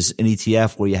versus an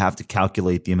ETF where you have to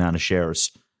calculate the amount of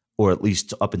shares, or at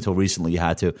least up until recently you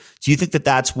had to. Do you think that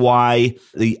that's why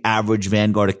the average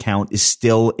Vanguard account is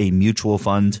still a mutual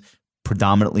fund,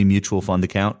 predominantly mutual fund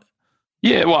account?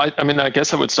 Yeah, well, I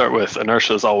guess I would start with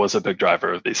inertia is always a big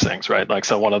driver of these things, right? Like,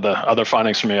 so one of the other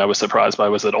findings for me I was surprised by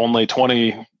was that only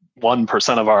 21%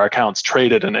 of our accounts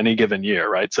traded in any given year,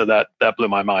 right? So that blew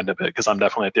my mind a bit, because I'm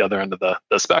definitely at the other end of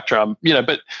the spectrum,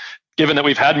 but given that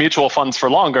we've had mutual funds for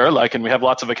longer, and we have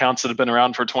lots of accounts that have been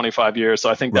around for 25 years.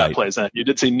 So I think that plays in. You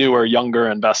did see newer, younger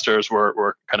investors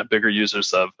were kind of bigger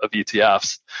users of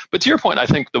ETFs. But to your point, I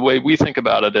think the way we think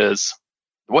about it is,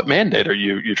 what mandate are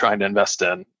you trying to invest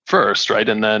in first, right?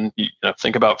 And then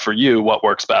think about, for you, what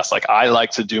works best. Like, I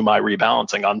like to do my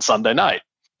rebalancing on Sunday night.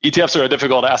 ETFs are a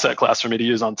difficult asset class for me to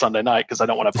use on Sunday night, because I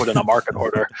don't want to put in a market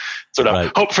order, sort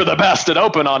of hope for the best and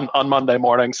open on Monday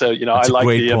morning. So, I like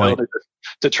the ability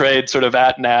to trade sort of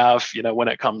at NAV, when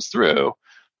it comes through.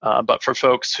 But for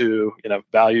folks who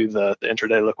value the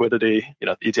intraday liquidity,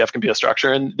 the ETF can be a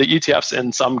structure, and the ETFs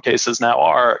in some cases now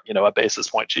are a basis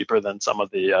point cheaper than some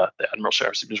of the Admiral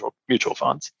shares mutual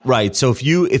funds. Right. So if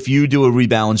you do a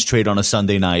rebalance trade on a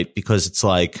Sunday night, because it's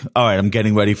like, all right, I'm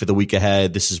getting ready for the week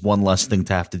ahead, this is one less thing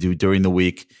to have to do during the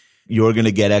week, you're going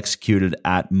to get executed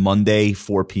at Monday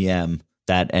 4 p.m.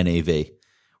 that NAV.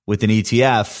 With an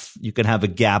ETF, you can have a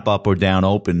gap up or down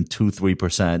open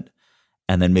 2-3%.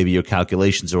 And then maybe your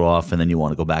calculations are off, and then you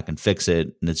want to go back and fix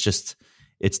it. And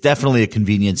it's definitely a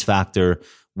convenience factor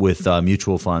with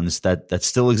mutual funds that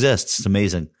still exists. It's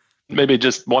amazing. Maybe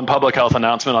just one public health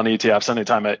announcement on ETFs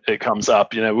anytime it comes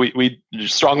up. We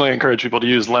strongly encourage people to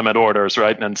use limit orders,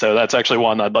 right? And so that's actually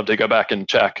one I'd love to go back and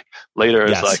check later.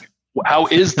 Yes. Is like, how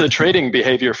is the trading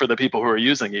behavior for the people who are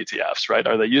using ETFs, right?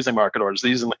 Are they using market orders?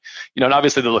 And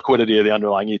obviously the liquidity of the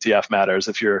underlying ETF matters.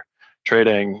 If you're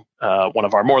trading one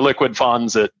of our more liquid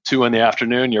funds at 2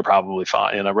 p.m, you're probably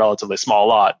fine. In a relatively small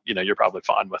lot, you're probably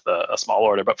fine with a small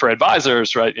order. But for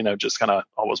advisors, right, just kind of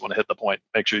always want to hit the point,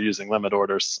 make sure you're using limit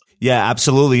orders. Yeah,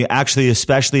 absolutely. Actually,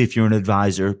 especially if you're an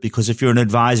advisor, because if you're an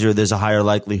advisor, there's a higher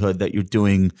likelihood that you're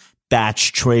doing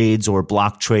batch trades or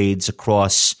block trades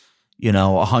across,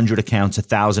 100 accounts,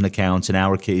 1,000 accounts, in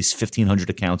our case,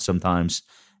 1,500 accounts sometimes.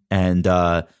 And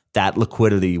that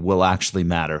liquidity will actually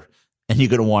matter. And you're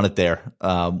going to want it there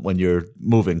when you're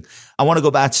moving. I want to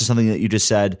go back to something that you just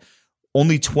said.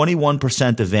 Only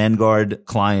 21% of Vanguard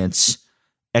clients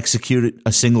execute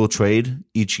a single trade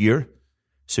each year.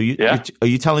 So are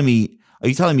you telling me Are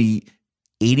you telling me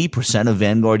 80% of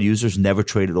Vanguard users never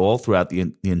trade at all throughout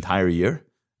the entire year?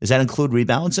 Does that include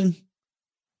rebalancing?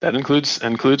 That includes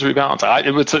rebalance.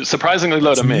 It was surprisingly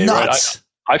low to me, nuts. right?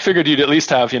 I figured you'd at least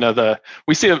have,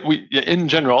 in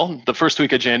general, the first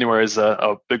week of January is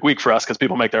a big week for us because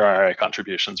people make their IRA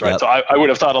contributions, right? Yep. So I would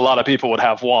have thought a lot of people would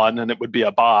have one, and it would be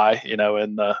a buy, in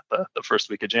the first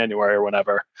week of January or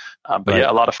whenever. But right.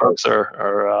 Yeah, a lot of folks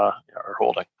are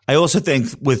holding. I also think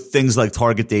with things like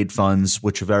target date funds,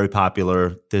 which are very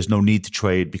popular, there's no need to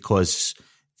trade because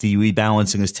the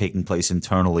rebalancing is taking place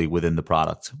internally within the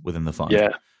product, within the fund. Yeah,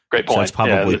 great point. So it's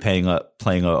probably playing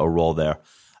a role there.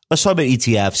 Let's talk about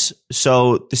ETFs.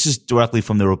 So this is directly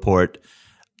from the report.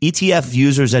 ETF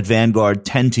users at Vanguard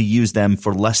tend to use them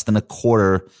for less than a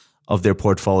quarter of their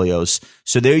portfolios.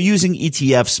 So they're using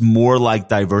ETFs more like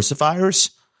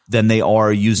diversifiers than they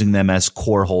are using them as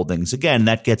core holdings. Again,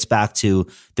 that gets back to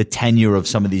the tenure of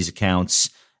some of these accounts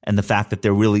and the fact that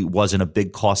there really wasn't a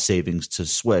big cost savings to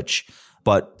switch.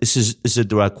 But this is a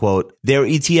direct quote. Their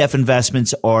ETF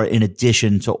investments are in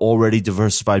addition to already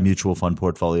diversified mutual fund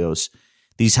portfolios.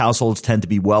 These households tend to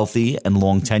be wealthy and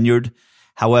long tenured.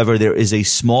 However, there is a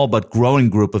small but growing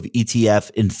group of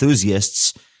ETF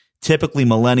enthusiasts, typically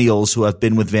millennials who have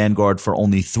been with Vanguard for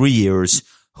only 3 years,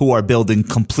 who are building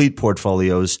complete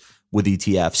portfolios with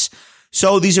ETFs.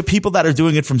 So these are people that are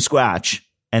doing it from scratch,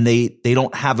 and they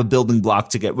don't have a building block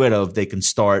to get rid of. They can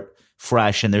start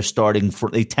fresh, and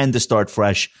they tend to start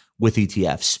fresh with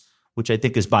ETFs, which I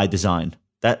think is by design.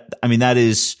 That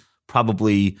is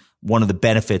probably one of the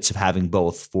benefits of having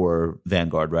both for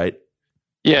Vanguard, right?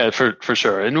 Yeah, for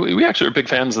sure. And we actually are big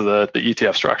fans of the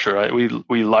ETF structure, right?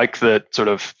 We like that sort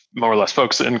of more or less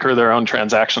folks incur their own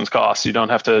transactions costs. You don't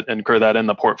have to incur that in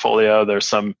the portfolio. There's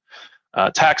some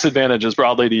tax advantages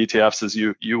broadly to ETFs, as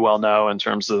you well know, in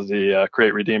terms of the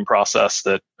create redeem process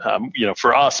that,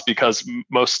 for us, because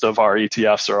most of our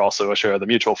ETFs are also a share of the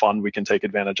mutual fund, we can take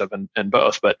advantage of in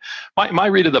both. But my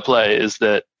read of the play is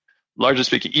that, largely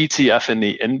speaking, ETF in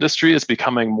the industry is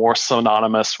becoming more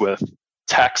synonymous with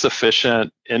tax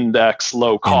efficient, index,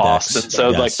 low cost. And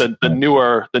so yes. Like the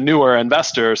newer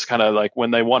investors kind of like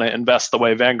when they want to invest the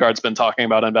way Vanguard's been talking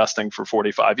about investing for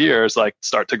 45 years, like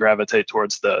start to gravitate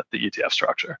towards the ETF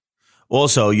structure.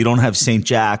 Also, you don't have St.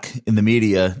 Jack in the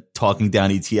media talking down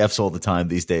ETFs all the time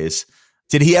these days.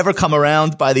 Did he ever come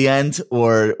around by the end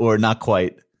or not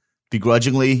quite?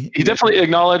 Begrudgingly? He definitely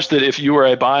acknowledged that if you were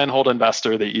a buy and hold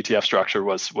investor, the ETF structure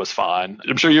was fine.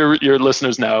 I'm sure your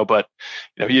listeners know, but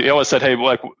he always said, hey,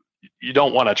 like you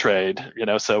don't want to trade,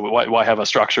 so why have a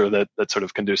structure that's sort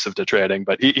of conducive to trading?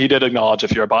 But he did acknowledge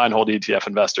if you're a buy and hold ETF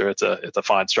investor, it's a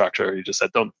fine structure. He just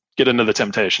said, don't get into the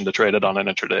temptation to trade it on an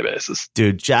intraday basis.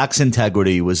 Dude, Jack's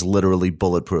integrity was literally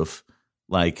bulletproof,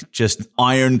 like just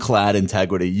ironclad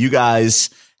integrity. You guys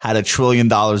had $1 trillion in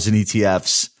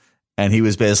ETFs. And he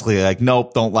was basically like,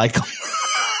 nope, don't like him.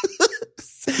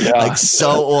 Yeah. Like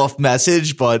so off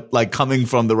message, but like coming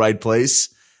from the right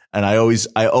place. And I always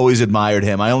admired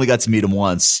him. I only got to meet him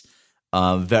once,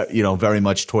 very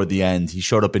much toward the end. He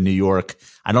showed up in New York.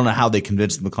 I don't know how they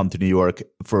convinced him to come to New York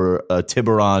for a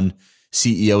Tiburon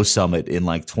CEO summit in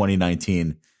like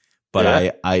 2019. But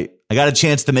yeah. I got a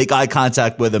chance to make eye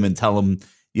contact with him and tell him,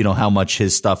 how much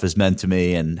his stuff has meant to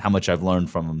me and how much I've learned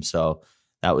from him. So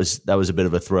that was a bit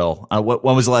of a thrill.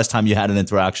 When was the last time you had an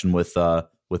interaction with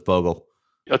Bogle?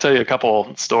 I'll tell you a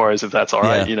couple stories if that's all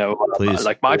right. Please.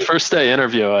 Like my first day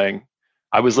interviewing,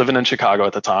 I was living in Chicago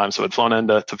at the time, so I'd flown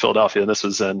into Philadelphia. This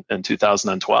was in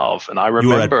 2012, and I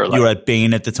remember you were at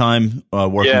Bain at the time,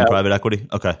 working in private equity.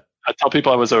 Okay. I tell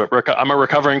people I'm a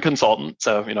recovering consultant,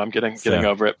 so I'm getting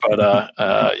over it. But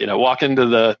walk into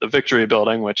the Victory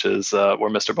Building, which is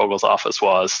where Mr. Bogle's office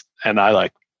was, and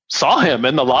I saw him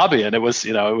in the lobby, and it was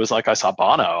like I saw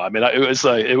Bono. I mean,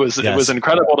 it was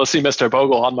incredible to see Mr.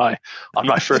 Bogle on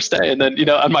my first day. And then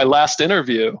on my last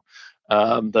interview,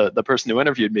 the person who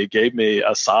interviewed me gave me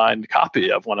a signed copy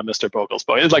of one of Mr. Bogle's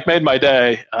books. It made my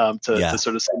day to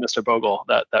sort of see Mr. Bogle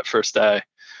that first day.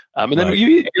 And then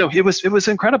it was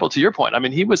incredible. To your point, I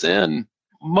mean, he was in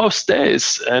most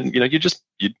days, and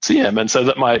you'd see him. And so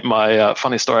that my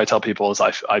funny story I tell people is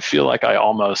I feel like I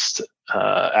almost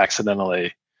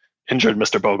accidentally injured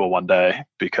Mr. Bogle one day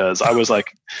because I was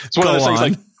like, it's one of those things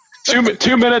like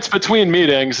 2 minutes between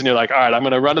meetings, and you're like, all right, I'm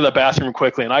going to run to the bathroom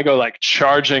quickly, and I go like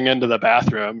charging into the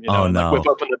bathroom, and whip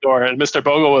open the door, and Mr.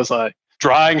 Bogle was like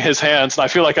drying his hands, and I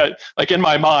feel like in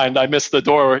my mind I missed the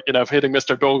door, hitting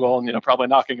Mr. Bogle and probably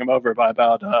knocking him over by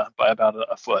about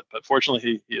a foot, but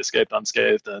fortunately he escaped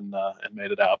unscathed and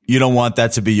made it out. You don't want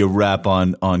that to be your rep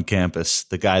on campus,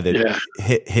 the guy that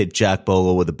hit Jack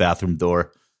Bogle with a bathroom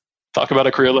door. Talk about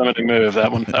a career limiting move.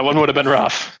 That one would have been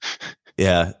rough.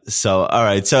 Yeah. So, all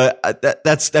right. So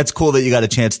that's cool that you got a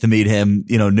chance to meet him.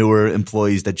 Newer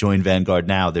employees that join Vanguard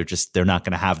now, they're not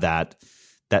going to have that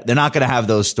they're not going to have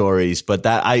those stories. But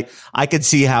that I could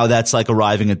see how that's like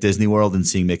arriving at Disney World and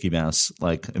seeing Mickey Mouse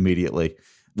like immediately.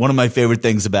 One of my favorite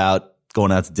things about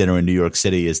going out to dinner in New York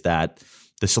City is that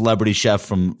the celebrity chef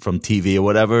from TV or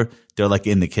whatever, they're like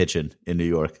in the kitchen in New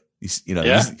York.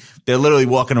 They're literally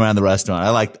walking around the restaurant.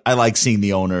 I like seeing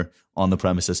the owner on the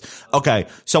premises. Okay.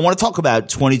 So I want to talk about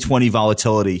 2020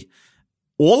 volatility.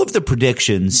 All of the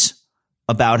predictions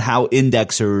about how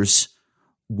indexers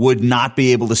would not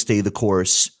be able to stay the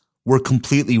course were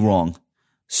completely wrong.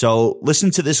 So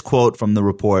listen to this quote from the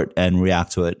report and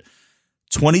react to it.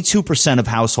 22% of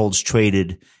households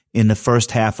traded in the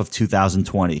first half of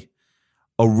 2020,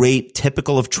 a rate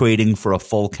typical of trading for a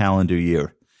full calendar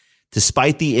year.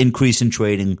 Despite the increase in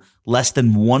trading, less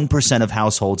than 1% of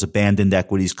households abandoned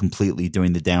equities completely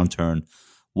during the downturn,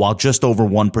 while just over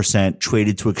 1%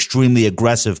 traded to extremely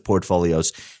aggressive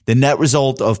portfolios. The net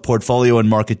result of portfolio and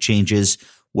market changes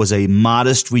was a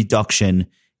modest reduction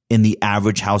in the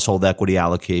average household equity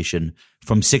allocation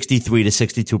from 63 to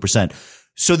 62%.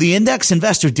 So the index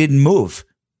investor didn't move.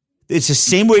 It's the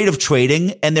same rate of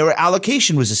trading and their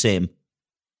allocation was the same.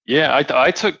 Yeah,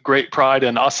 I took great pride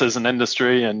in us as an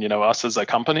industry and, us as a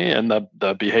company and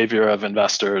the behavior of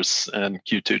investors in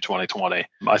Q2 2020.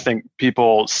 I think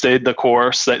people stayed the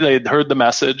course. They heard the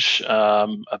message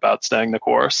about staying the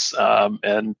course.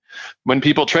 And when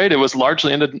people trade, it was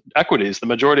largely into equities. The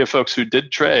majority of folks who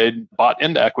did trade bought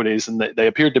into equities and they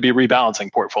appeared to be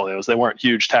rebalancing portfolios. They weren't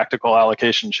huge tactical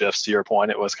allocation shifts, to your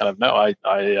point. It was kind of, no,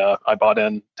 I bought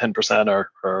in 10%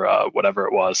 or whatever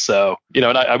it was. So, and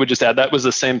I would just add that was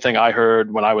the same thing I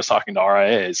heard when I was talking to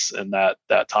RIAs in that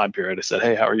time period. I said,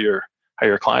 hey, how are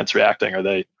your clients reacting? Are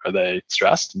they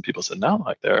stressed? And people said, no,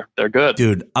 like they're good.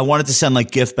 Dude, I wanted to send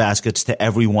like gift baskets to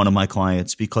every one of my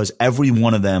clients because every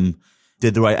one of them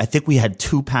did the right. I think we had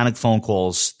 2 panic phone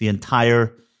calls the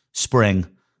entire spring.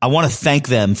 I want to thank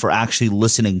them for actually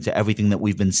listening to everything that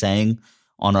we've been saying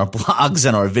on our blogs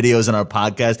and our videos and our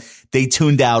podcast. They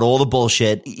tuned out all the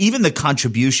bullshit. Even the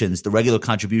contributions, the regular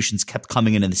contributions kept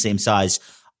coming in the same size.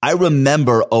 I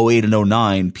remember 08 and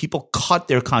 09, people cut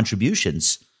their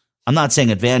contributions. I'm not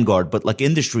saying at Vanguard, but like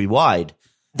industry wide.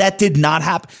 That did not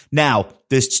happen. Now,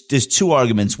 there's 2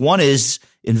 arguments. One is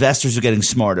investors are getting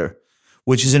smarter,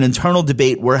 which is an internal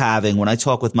debate we're having when I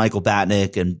talk with Michael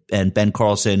Batnick and Ben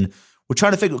Carlson. We're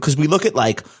trying to figure, because we look at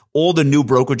like all the new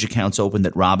brokerage accounts opened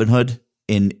at Robinhood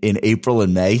in April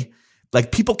and May.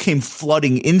 Like people came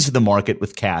flooding into the market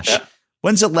with cash. Yeah.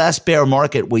 When's the last bear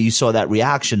market where you saw that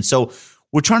reaction? So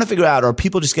we're trying to figure out, are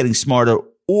people just getting smarter,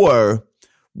 or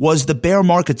was the bear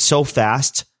market so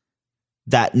fast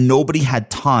that nobody had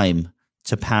time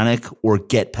to panic or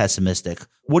get pessimistic?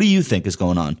 What do you think is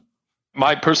going on?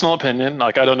 My personal opinion,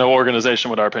 like I don't know organization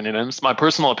what our opinion is. My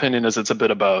personal opinion is it's a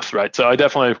bit of both, right? So I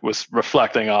definitely was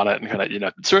reflecting on it and kind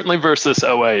of, certainly versus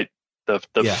 08,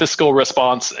 the fiscal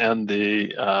response and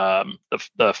the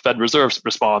Fed Reserve's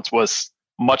response was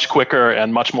much quicker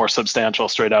and much more substantial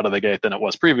straight out of the gate than it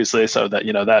was previously. So that,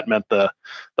 that meant the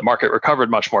market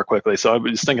recovered much more quickly. So I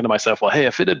was thinking to myself, well, hey,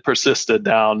 if it had persisted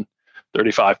down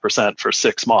 35% for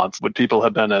 6 months, would people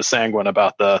have been as sanguine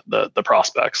about the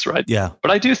prospects, right? Yeah.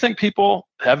 But I do think people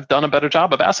have done a better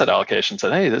job of asset allocation.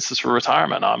 Said, hey, this is for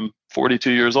retirement. I'm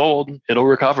 42 years old. It'll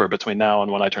recover between now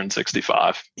and when I turn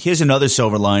 65. Here's another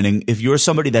silver lining. If you're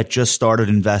somebody that just started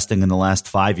investing in the last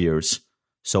 5 years,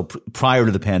 so prior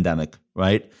to the pandemic,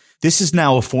 right? This is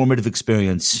now a formative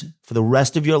experience for the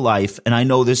rest of your life. And I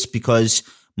know this because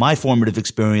my formative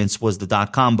experience was the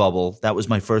dot-com bubble. That was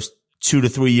my first 2 to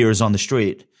 3 years on the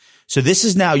street. So this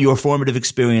is now your formative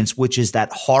experience, which is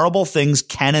that horrible things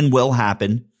can and will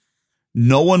happen.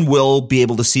 No one will be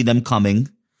able to see them coming.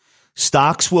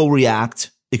 Stocks will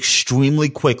react extremely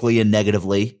quickly and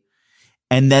negatively.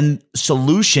 And then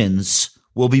solutions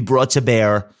will be brought to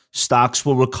bear. Stocks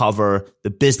will recover. The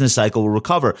business cycle will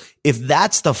recover. If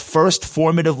that's the first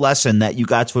formative lesson that you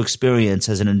got to experience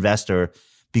as an investor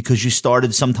because you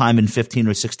started sometime in 15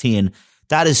 or 16,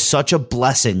 that is such a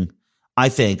blessing, I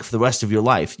think, for the rest of your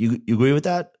life. You agree with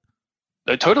that?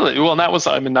 Totally. Well, and that was,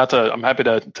 I'm happy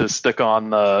to stick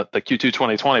on the Q2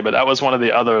 2020, but that was one of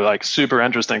the other like super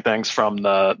interesting things from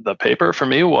the paper for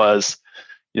me was,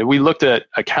 we looked at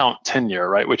account tenure,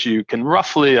 right, which you can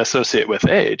roughly associate with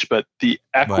age, but the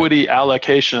equity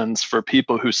allocations for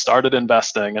people who started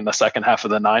investing in the second half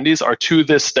of the 90s are to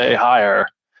this day higher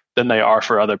than they are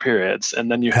for other periods.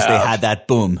 And then you have, they had that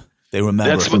boom. They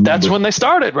remember. That's when they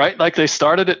started, right? Like they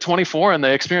started at 24 and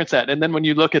they experienced that. And then when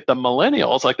you look at the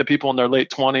millennials, like the people in their late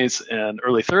 20s and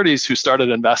early 30s who started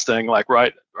investing like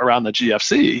right around the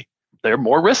GFC, they're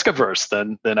more risk averse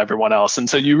than everyone else. And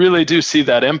so you really do see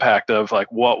that impact of like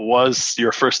what was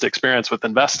your first experience with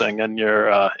investing in your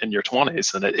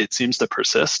 20s, and it seems to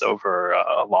persist over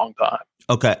a long time.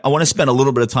 Okay, I want to spend a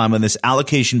little bit of time on this.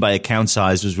 Allocation by account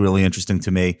size was really interesting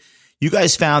to me. You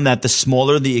guys found that the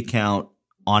smaller the account,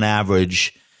 on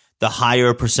average, the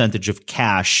higher percentage of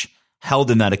cash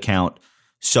held in that account.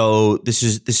 So this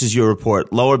is your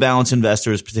report. Lower balance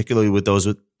investors, particularly with those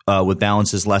with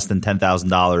balances less than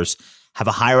 $10,000, have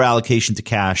a higher allocation to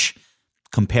cash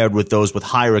compared with those with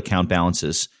higher account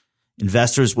balances.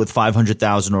 Investors with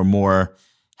 $500,000 or more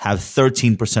have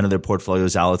 13% of their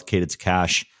portfolios allocated to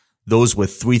cash. Those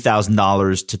with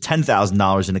 $3,000 to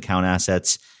 $10,000 in account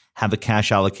assets have a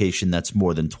cash allocation that's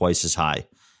more than twice as high.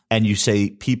 And you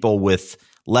say people with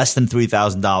less than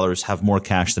 $3,000 have more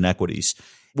cash than equities.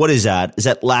 What is that? Is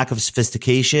that lack of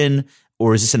sophistication,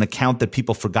 or is this an account that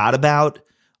people forgot about?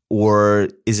 Or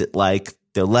is it like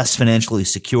they're less financially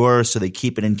secure, so they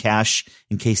keep it in cash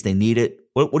in case they need it?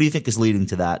 What do you think is leading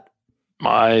to that?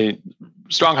 My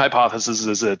strong hypothesis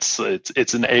is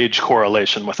it's an age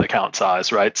correlation with account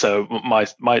size, right? So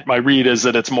my read is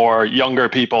that it's more younger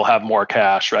people have more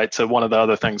cash, right? So one of the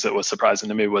other things that was surprising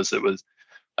to me was it was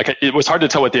hard to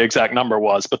tell what the exact number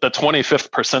was, but the 25th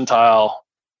percentile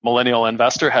millennial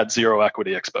investor had zero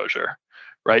equity exposure,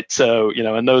 right? So,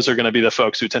 and those are going to be the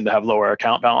folks who tend to have lower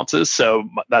account balances. So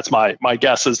that's my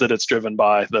guess is that it's driven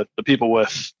by the people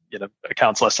with,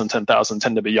 accounts less than 10,000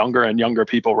 tend to be younger, and younger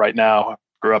people right now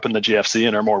grew up in the GFC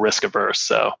and are more risk averse.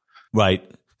 So, right.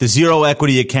 The zero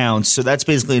equity accounts. So that's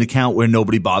basically an account where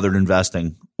nobody bothered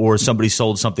investing, or somebody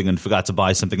sold something and forgot to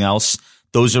buy something else.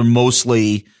 Those are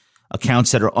mostly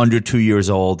accounts that are under 2 years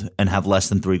old and have less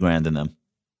than $3,000 in them.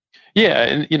 Yeah,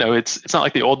 and it's not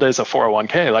like the old days of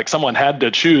 401k. Like someone had to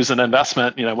choose an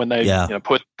investment. When they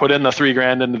put in the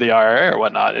 $3,000 into the IRA or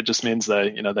whatnot. It just means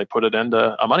they put it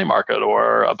into a money market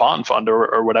or a bond fund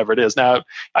or whatever it is. Now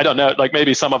I don't know. Like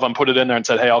maybe some of them put it in there and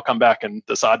said, "Hey, I'll come back and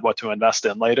decide what to invest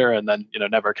in later," and then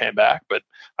never came back. But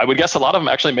I would guess a lot of them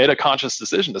actually made a conscious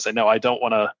decision to say, "No, I don't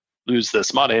want to lose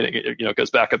this money." It goes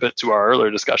back a bit to our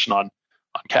earlier discussion on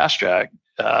cash drag.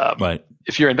 Right.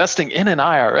 If you're investing in an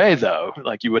IRA, though,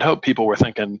 like you would hope people were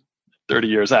thinking 30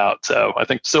 years out. So I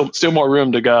think still more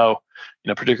room to go,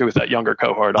 particularly with that younger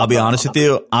cohort. I'll be honest with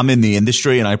you. I'm in the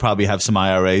industry and I probably have some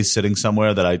IRAs sitting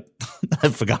somewhere that I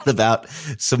forgot about.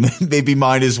 So maybe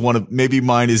mine is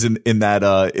in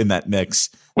that mix.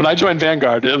 When I joined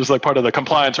Vanguard, it was like part of the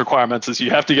compliance requirements is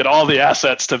you have to get all the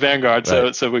assets to Vanguard,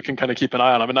 right. so we can kind of keep an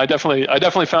eye on them. And I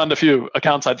definitely found a few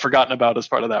accounts I'd forgotten about as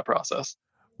part of that process.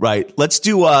 Right. Let's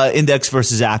do index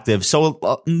versus active.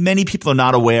 So many people are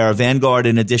not aware. Vanguard,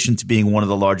 in addition to being one of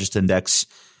the largest index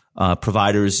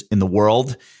providers in the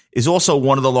world, is also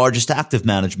one of the largest active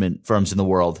management firms in the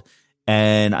world.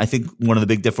 And I think one of the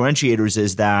big differentiators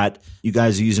is that you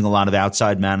guys are using a lot of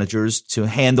outside managers to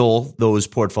handle those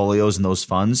portfolios and those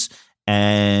funds.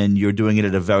 And you're doing it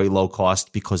at a very low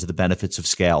cost because of the benefits of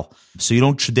scale. So you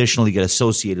don't traditionally get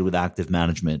associated with active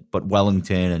management, but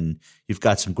Wellington, and you've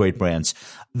got some great brands.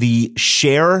 The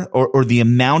share or the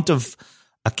amount of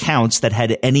accounts that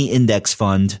had any index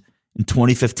fund in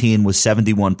 2015 was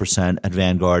 71% at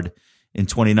Vanguard. In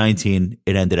 2019,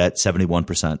 it ended at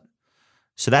 71%.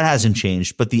 So that hasn't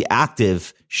changed, but the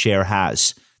active share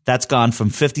has. That's gone from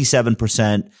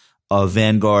 57% of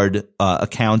Vanguard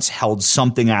accounts held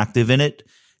something active in it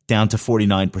down to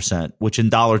 49%, which in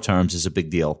dollar terms is a big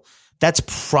deal. That's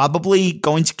probably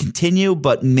going to continue,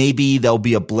 but maybe there'll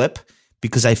be a blip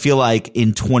because I feel like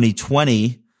in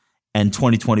 2020 and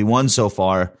 2021 so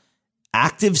far,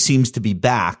 active seems to be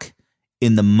back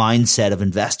in the mindset of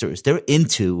investors. They're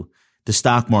into the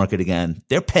stock market again.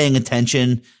 They're paying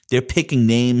attention. They're picking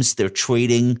names. They're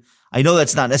trading. I know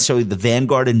that's not necessarily the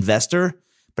Vanguard investor,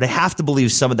 but I have to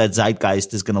believe some of that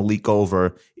zeitgeist is going to leak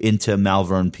over into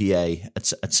Malvern, PA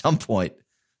at some point.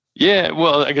 Yeah,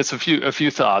 well, I guess a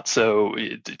few thoughts. So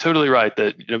totally right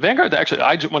that Vanguard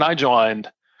actually, when I joined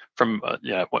from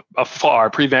afar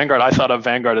pre-Vanguard, I thought of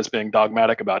Vanguard as being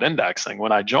dogmatic about indexing.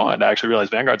 When I joined, I actually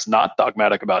realized Vanguard's not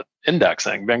dogmatic about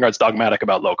indexing. Vanguard's dogmatic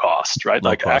about low cost, right?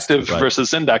 Low cost, active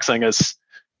versus indexing is,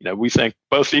 we think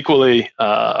both equally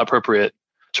appropriate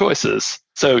choices.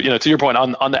 So, to your point,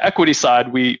 on the equity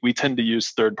side, we tend to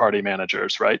use third-party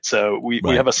managers, right? So we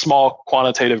have a small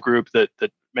quantitative group that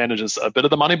manages a bit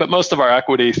of the money, but most of our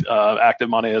equity active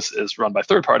money is run by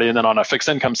third-party. And then on a fixed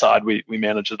income side, we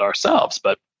manage it ourselves.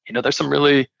 But, there's some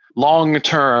really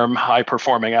long-term,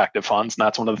 high-performing active funds. And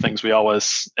that's one of the things we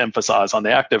always emphasize on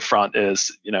the active front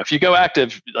is, if you go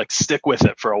active, like stick with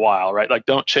it for a while, right? Like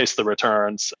don't chase the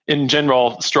returns. In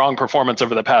general, strong performance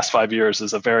over the past 5 years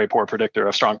is a very poor predictor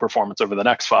of strong performance over the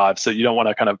next 5. So you don't want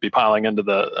to kind of be piling into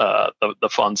the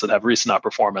funds that have recent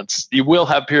outperformance. You will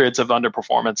have periods of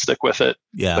underperformance. Stick with it.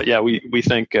 Yeah. But yeah, we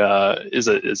think is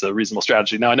a reasonable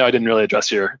strategy. Now I know I didn't really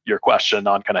address your question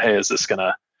on kind of, hey, is this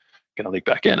gonna leak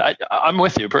back in? I'm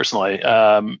with you personally,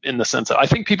 in the sense that I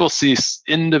think people see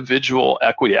individual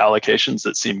equity allocations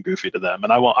that seem goofy to them,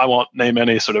 and I won't name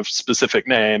any sort of specific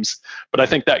names, but I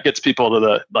think that gets people to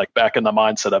the back in the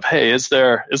mindset of, hey, is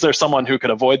there someone who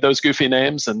could avoid those goofy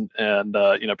names and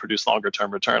produce longer term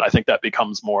return? I think that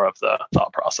becomes more of the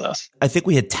thought process. I think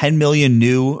we had 10 million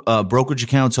new brokerage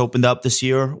accounts opened up this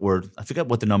year, or I forget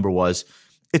what the number was.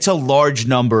 It's a large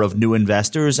number of new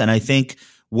investors, and I think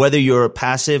whether you're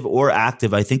passive or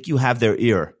active, I think you have their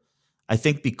ear. I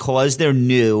think because they're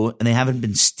new and they haven't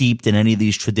been steeped in any of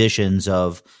these traditions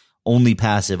of only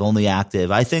passive, only active,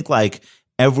 I think like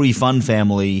every fund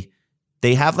family,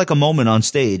 they have like a moment on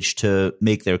stage to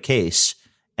make their case.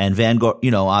 And Vanguard,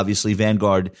 obviously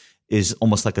Vanguard is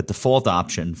almost like a default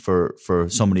option for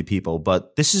so many people.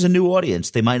 But this is a new audience.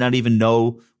 They might not even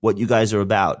know what you guys are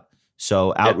about.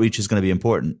 So outreach is going to be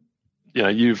important.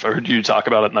 You've heard you talk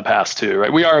about it in the past too,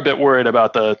 right? We are a bit worried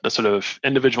about the sort of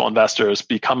individual investors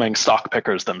becoming stock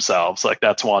pickers themselves. Like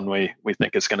that's one we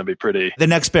think is going to be pretty. The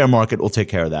next bear market will take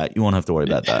care of that. You won't have to worry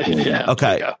about that. Yeah.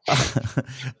 Okay.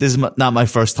 This is not my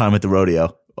first time at the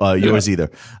rodeo. Yours either.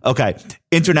 Okay.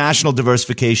 International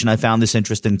diversification. I found this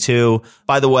interesting too.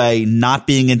 By the way, not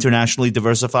being internationally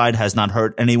diversified has not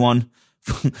hurt anyone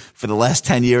for the last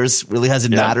 10 years. Really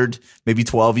hasn't mattered. Maybe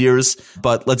 12 years.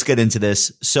 But let's get into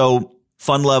this. So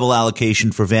fund level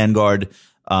allocation for Vanguard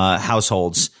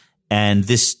households. And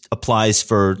this applies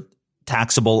for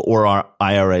taxable or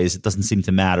IRAs. It doesn't seem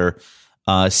to matter.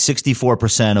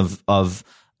 64% of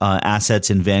assets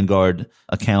in Vanguard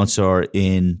accounts are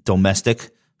in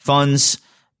domestic funds,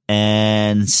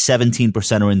 and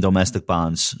 17% are in domestic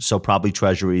bonds. So probably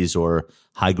treasuries or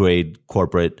high grade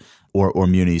corporate or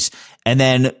munis. And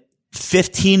then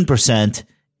 15%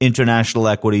 international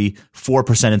equity,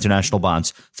 4% international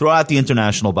bonds. Throw out the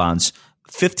international bonds.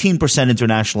 15%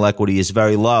 international equity is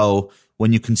very low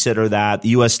when you consider that the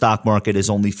U.S. stock market is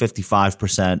only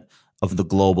 55% of the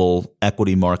global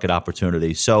equity market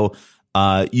opportunity. So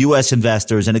U.S.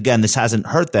 investors, and again, this hasn't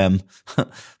hurt them,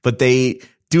 but they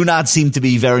do not seem to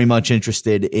be very much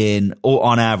interested in, or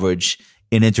on average,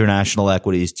 in international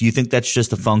equities. Do you think that's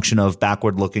just a function of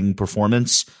backward-looking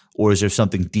performance, or is there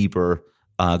something deeper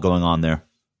going on there?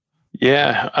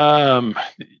 Yeah,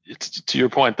 to your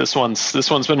point, this one's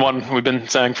been one we've been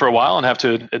saying for a while, and have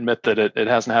to admit that it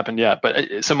hasn't happened yet.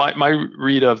 But so my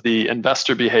read of the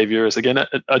investor behavior is again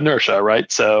inertia, right?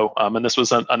 So and this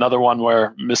was another one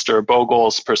where Mr.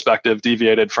 Bogle's perspective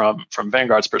deviated from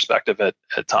Vanguard's perspective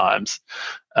at times.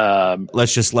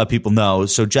 Let's just let people know.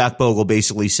 So Jack Bogle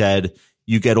basically said,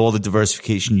 you get all the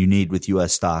diversification you need with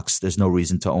U.S. stocks. There's no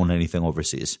reason to own anything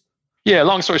overseas. Yeah,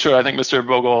 long story short, I think Mr.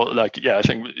 Bogle, I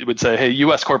think it would say, hey,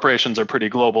 U.S. corporations are pretty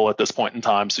global at this point in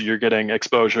time, so you're getting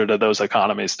exposure to those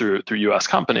economies through U.S.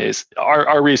 companies.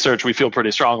 Our research, we feel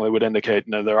pretty strongly, would indicate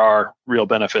there are real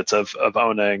benefits of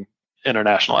owning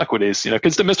international equities.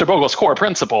 Because to Mr. Bogle's core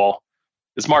principle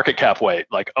is market cap weight,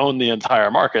 like own the entire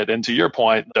market. And to your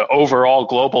point, the overall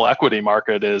global equity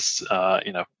market is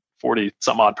 40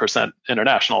 some odd %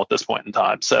 international at this point in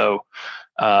time. So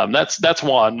that's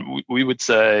one. We would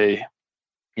say,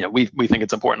 we think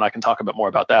it's important. I can talk a bit more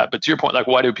about that. But to your point,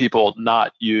 why do people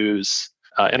not use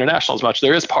international as much?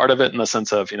 There is part of it in the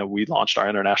sense of, we launched our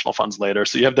international funds later.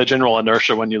 So you have the general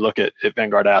inertia when you look at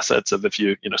Vanguard assets of if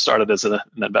you started as an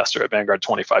investor at Vanguard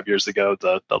 25 years ago,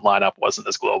 the lineup wasn't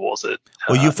as global as it.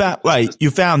 Well, you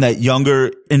found that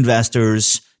younger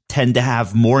investors tend to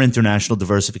have more international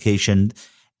diversification,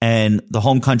 and the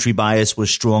home country bias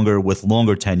was stronger with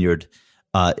longer tenured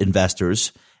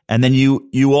investors. And then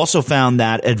you also found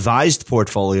that advised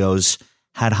portfolios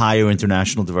had higher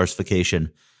international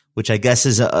diversification, which I guess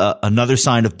is another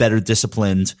sign of better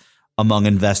discipline among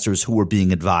investors who were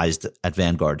being advised at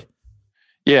Vanguard.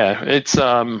 Yeah, it's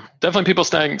definitely people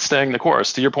staying the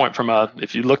course. To your point,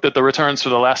 if you looked at the returns for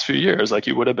the last few years,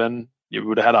 you would have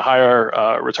had a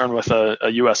higher return with a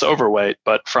U.S. overweight,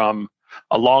 but from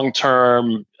a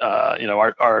long-term,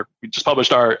 we just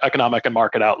published our economic and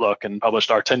market outlook and published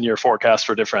our 10-year forecast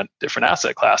for different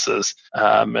asset classes.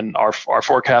 And our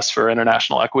forecast for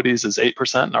international equities is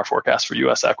 8%, and our forecast for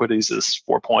U.S. equities is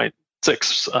 4.8%.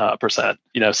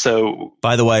 6%. So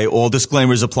by the way, all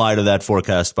disclaimers apply to that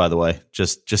forecast. By the way,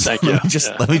 just thank you.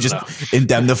 Let me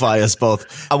indemnify us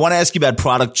both. I want to ask you about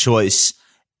product choice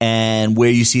and where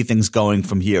you see things going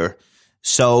from here.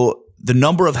 So the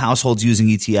number of households using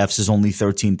ETFs is only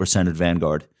 13% at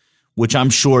Vanguard, which I'm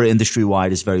sure industry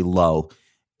wide is very low,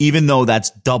 even though that's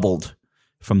doubled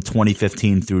from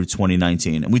 2015 through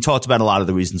 2019. And we talked about a lot of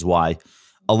the reasons why.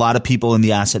 A lot of people in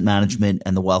the asset management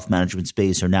and the wealth management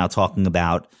space are now talking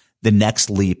about the next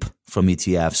leap from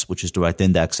ETFs, which is direct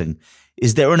indexing.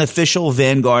 Is there an official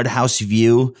Vanguard house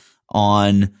view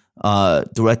on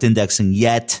direct indexing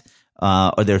yet?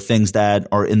 Are there things that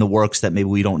are in the works that maybe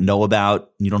we don't know about?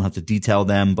 You don't have to detail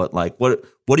them, but like, what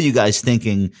are you guys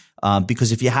thinking?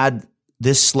 Because if you had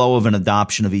this slow of an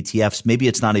adoption of ETFs, maybe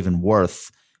it's not even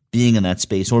worth being in that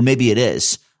space, or maybe it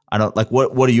is. I don't like.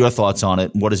 What are your thoughts on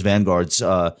it? What is Vanguard's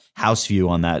house view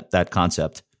on that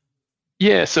concept?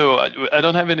 Yeah, so I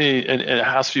don't have any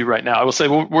house view right now. I will say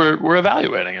we're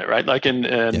evaluating it, right? Like,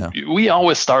 and we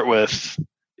always start with,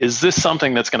 is this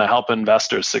something that's going to help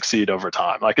investors succeed over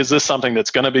time? Like, is this something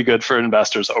that's going to be good for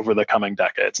investors over the coming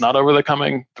decades, not over the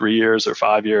coming 3 years or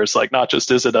 5 years? Like, not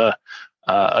just is it a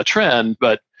trend,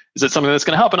 but is it something that's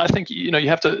going to help? And I think, you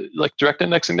have to, like, direct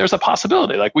indexing, there's a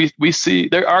possibility. Like, we see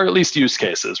there are at least use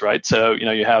cases, right? So,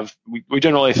 you have, we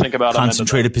generally think about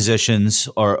concentrated positions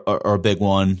are a big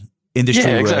one.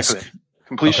 Industry risk. Exactly.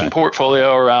 Completion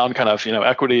portfolio around kind of,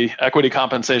 equity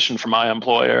compensation for my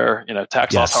employer,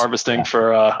 tax loss harvesting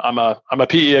for, I'm a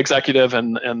PE executive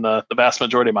and the vast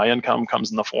majority of my income comes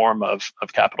in the form of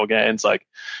capital gains. Like,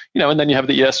 and then you have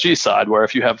the ESG side where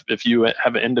if you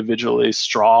have individually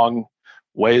strong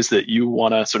ways that you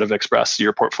want to sort of express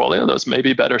your portfolio, those may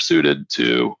be better suited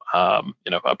to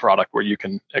a product where you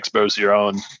can expose your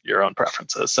own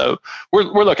preferences. So we're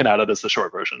looking at it as the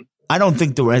short version. I don't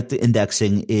think direct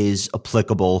indexing is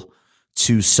applicable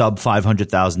to sub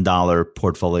 $500,000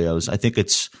 portfolios. I think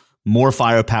it's more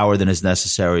firepower than is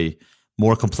necessary,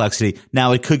 more complexity.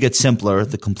 Now it could get simpler.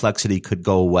 The complexity could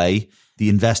go away. The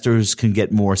investors can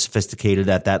get more sophisticated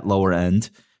at that lower end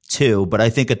too. But I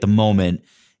think at the moment,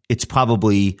 it's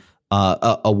probably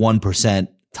a 1%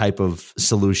 type of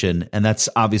solution. And that's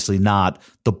obviously not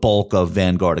the bulk of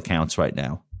Vanguard accounts right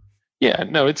now. Yeah,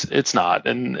 no, it's not.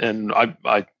 And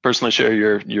I personally share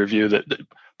your view that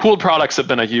pooled products have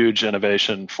been a huge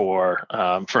innovation for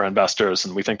investors.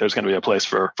 And we think there's going to be a place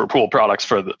for pooled products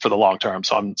for the long term.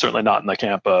 So I'm certainly not in the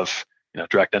camp of,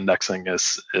 direct indexing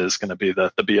is going to be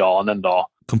the be all and end all.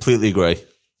 Completely agree.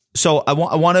 So I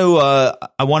want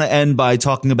to end by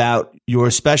talking about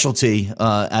your specialty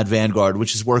at Vanguard,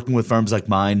 which is working with firms like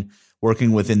mine,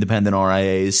 working with independent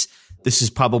RIAs. This has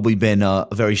probably been a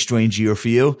very strange year for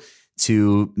you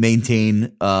to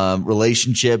maintain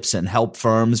relationships and help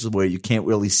firms where you can't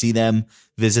really see them,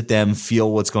 visit them,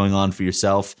 feel what's going on for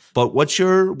yourself. But what's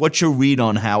your read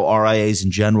on how RIAs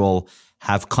in general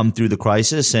have come through the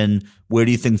crisis, and where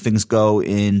do you think things go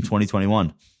in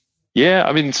 2021? Yeah,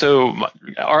 I mean, so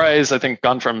RIAs, I think,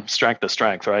 gone from strength to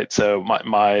strength, right? So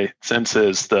my sense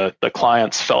is the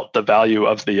clients felt the value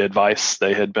of the advice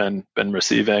they had been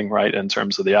receiving, right, in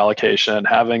terms of the allocation,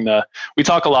 we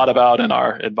talk a lot about in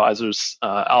our advisors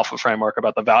alpha framework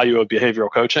about the value of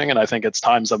behavioral coaching. And I think it's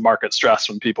times of market stress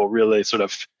when people really sort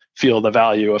of feel the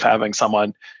value of having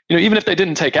someone, even if they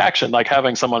didn't take action, like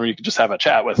having someone where you could just have a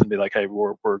chat with and be like, hey,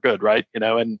 we're good, right?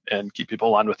 And keep people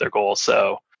aligned with their goals.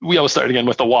 So we always start again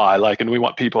with the why, and we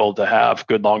want people to have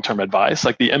good long-term advice.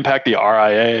 Like the impact the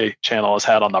RIA channel has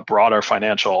had on the broader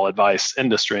financial advice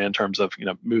industry in terms of,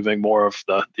 moving more of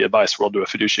the advice world to a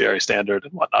fiduciary standard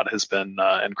and whatnot has been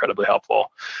incredibly helpful.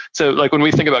 So like when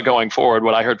we think about going forward,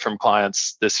 what I heard from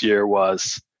clients this year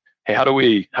was, hey, how do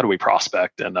we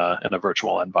prospect in a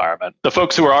virtual environment? The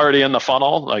folks who were already in the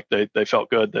funnel, like they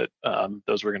felt good that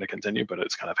those were going to continue, but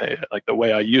it's kind of, hey, like the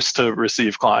way I used to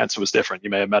receive clients was different. You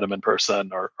may have met them in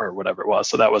person or whatever it was.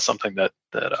 So that was something that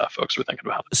folks were thinking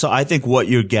about. So I think what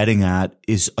you're getting at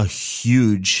is a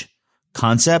huge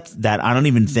concept that I don't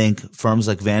even think firms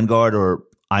like Vanguard or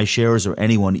iShares or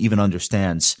anyone even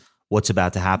understands what's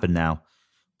about to happen now.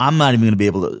 I'm not even going to be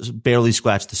able to barely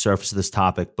scratch the surface of this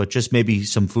topic, but just maybe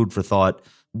some food for thought.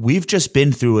 We've just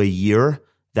been through a year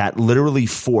that literally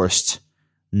forced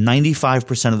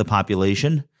 95% of the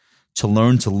population to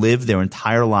learn to live their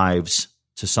entire lives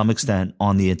to some extent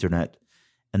on the internet.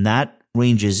 And that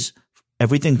ranges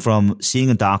everything from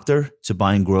seeing a doctor to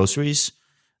buying groceries,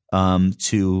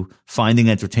 to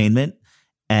finding entertainment,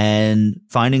 and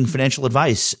finding financial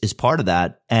advice is part of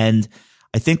that. And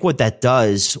I think what that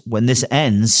does when this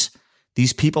ends,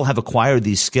 these people have acquired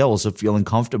these skills of feeling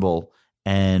comfortable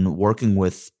and working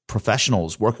with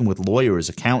professionals, working with lawyers,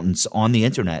 accountants on the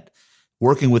internet,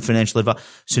 working with financial advice.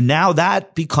 So now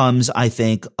that becomes, I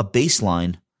think, a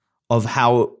baseline of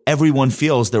how everyone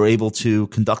feels they're able to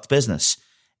conduct business.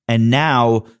 And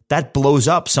now that blows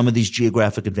up some of these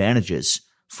geographic advantages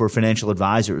for financial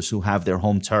advisors who have their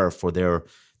home turf or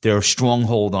their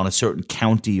stronghold on a certain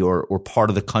county or part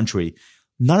of the country.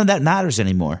 None of that matters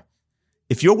anymore.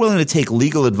 If you're willing to take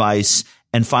legal advice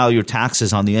and file your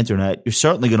taxes on the internet, you're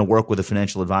certainly going to work with a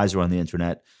financial advisor on the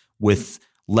internet with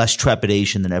less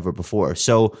trepidation than ever before.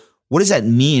 So what does that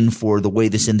mean for the way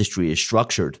this industry is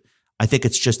structured? I think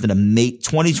it's just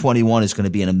 2021 is going to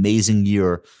be an amazing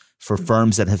year for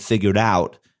firms that have figured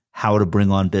out how to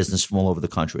bring on business from all over the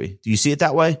country. Do you see it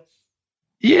that way?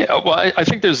 Yeah, well, I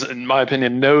think there's, in my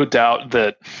opinion, no doubt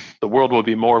that the world will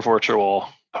be more virtual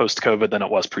post-COVID than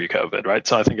it was pre-COVID, right?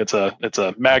 So I think it's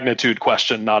a magnitude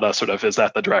question, not a sort of is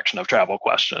that the direction of travel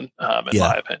question, in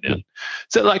my opinion.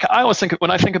 So like I always think,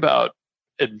 when I think about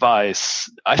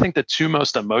advice, I think the two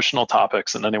most emotional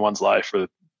topics in anyone's life are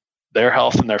their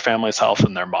health and their family's health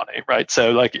and their money, right?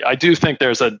 So like I do think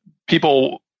there's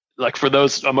people like for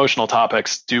those emotional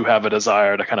topics do have a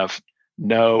desire to kind of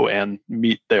know and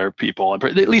meet their people, and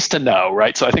at least to know,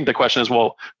 right? So I think the question is,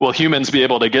 will humans be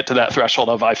able to get to that threshold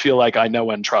of I feel like I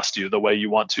know and trust you the way you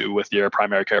want to with your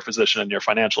primary care physician and your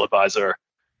financial advisor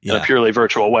in a purely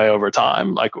virtual way over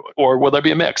time? Like, or will there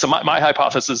be a mix? So my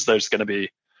hypothesis is there's going to be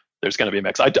a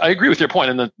mix. I agree with your point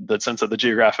in the sense that the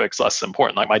geographic's less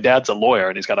important. Like my dad's a lawyer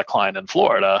and he's got a client in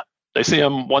Florida. They see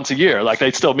him once a year. Like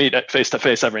they still meet face to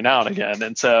face every now and again.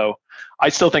 And so I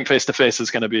still think face to face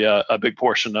is going to be a big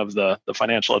portion of the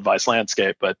financial advice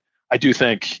landscape. But I do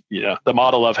think, the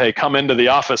model of, hey, come into the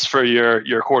office for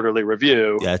your quarterly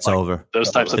review. Yeah, it's over.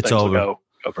 Those types of things will go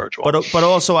virtual. But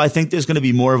also I think there's going to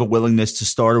be more of a willingness to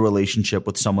start a relationship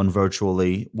with someone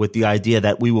virtually with the idea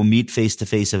that we will meet face to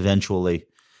face eventually.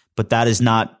 But that is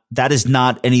not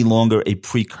any longer a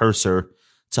precursor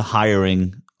to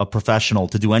hiring a professional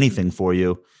to do anything for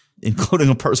you, including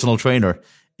a personal trainer,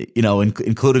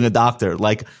 including a doctor.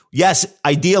 Like, yes,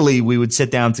 ideally we would sit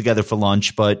down together for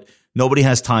lunch, but nobody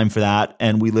has time for that.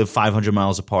 And we live 500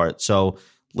 miles apart. So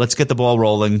let's get the ball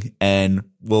rolling and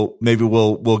we'll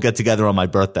get together on my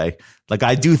birthday. Like,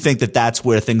 I do think that that's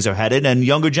where things are headed, and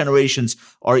younger generations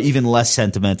are even less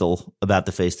sentimental about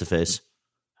the face-to-face.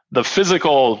 The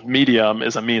physical medium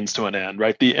is a means to an end,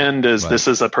 right? The end is This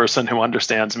is a person who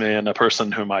understands me and a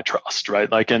person whom I trust, right?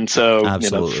 Like, and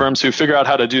so firms who figure out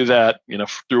how to do that,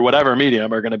 through whatever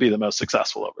medium are going to be the most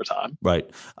successful over time. Right.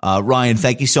 Ryan,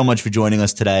 thank you so much for joining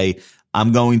us today.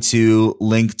 I'm going to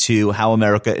link to How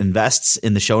America Invests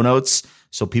in the show notes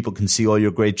so people can see all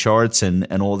your great charts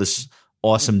and all this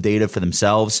awesome data for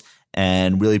themselves,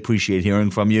 and really appreciate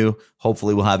hearing from you.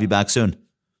 Hopefully we'll have you back soon.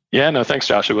 Yeah, no, thanks,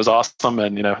 Josh. It was awesome.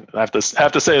 And, I have to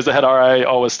say as the head RI,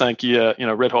 always thank you,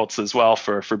 Ritholtz as well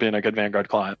for being a good Vanguard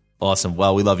client. Awesome.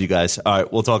 Well, we love you guys. All right.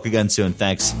 We'll talk again soon.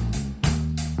 Thanks.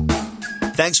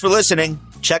 Thanks for listening.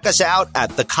 Check us out at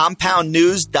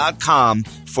thecompoundnews.com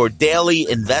for daily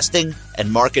investing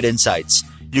and market insights.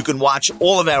 You can watch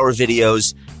all of our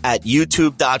videos at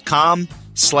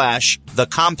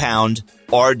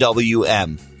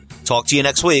youtube.com/thecompoundrwm. Talk to you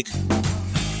next week.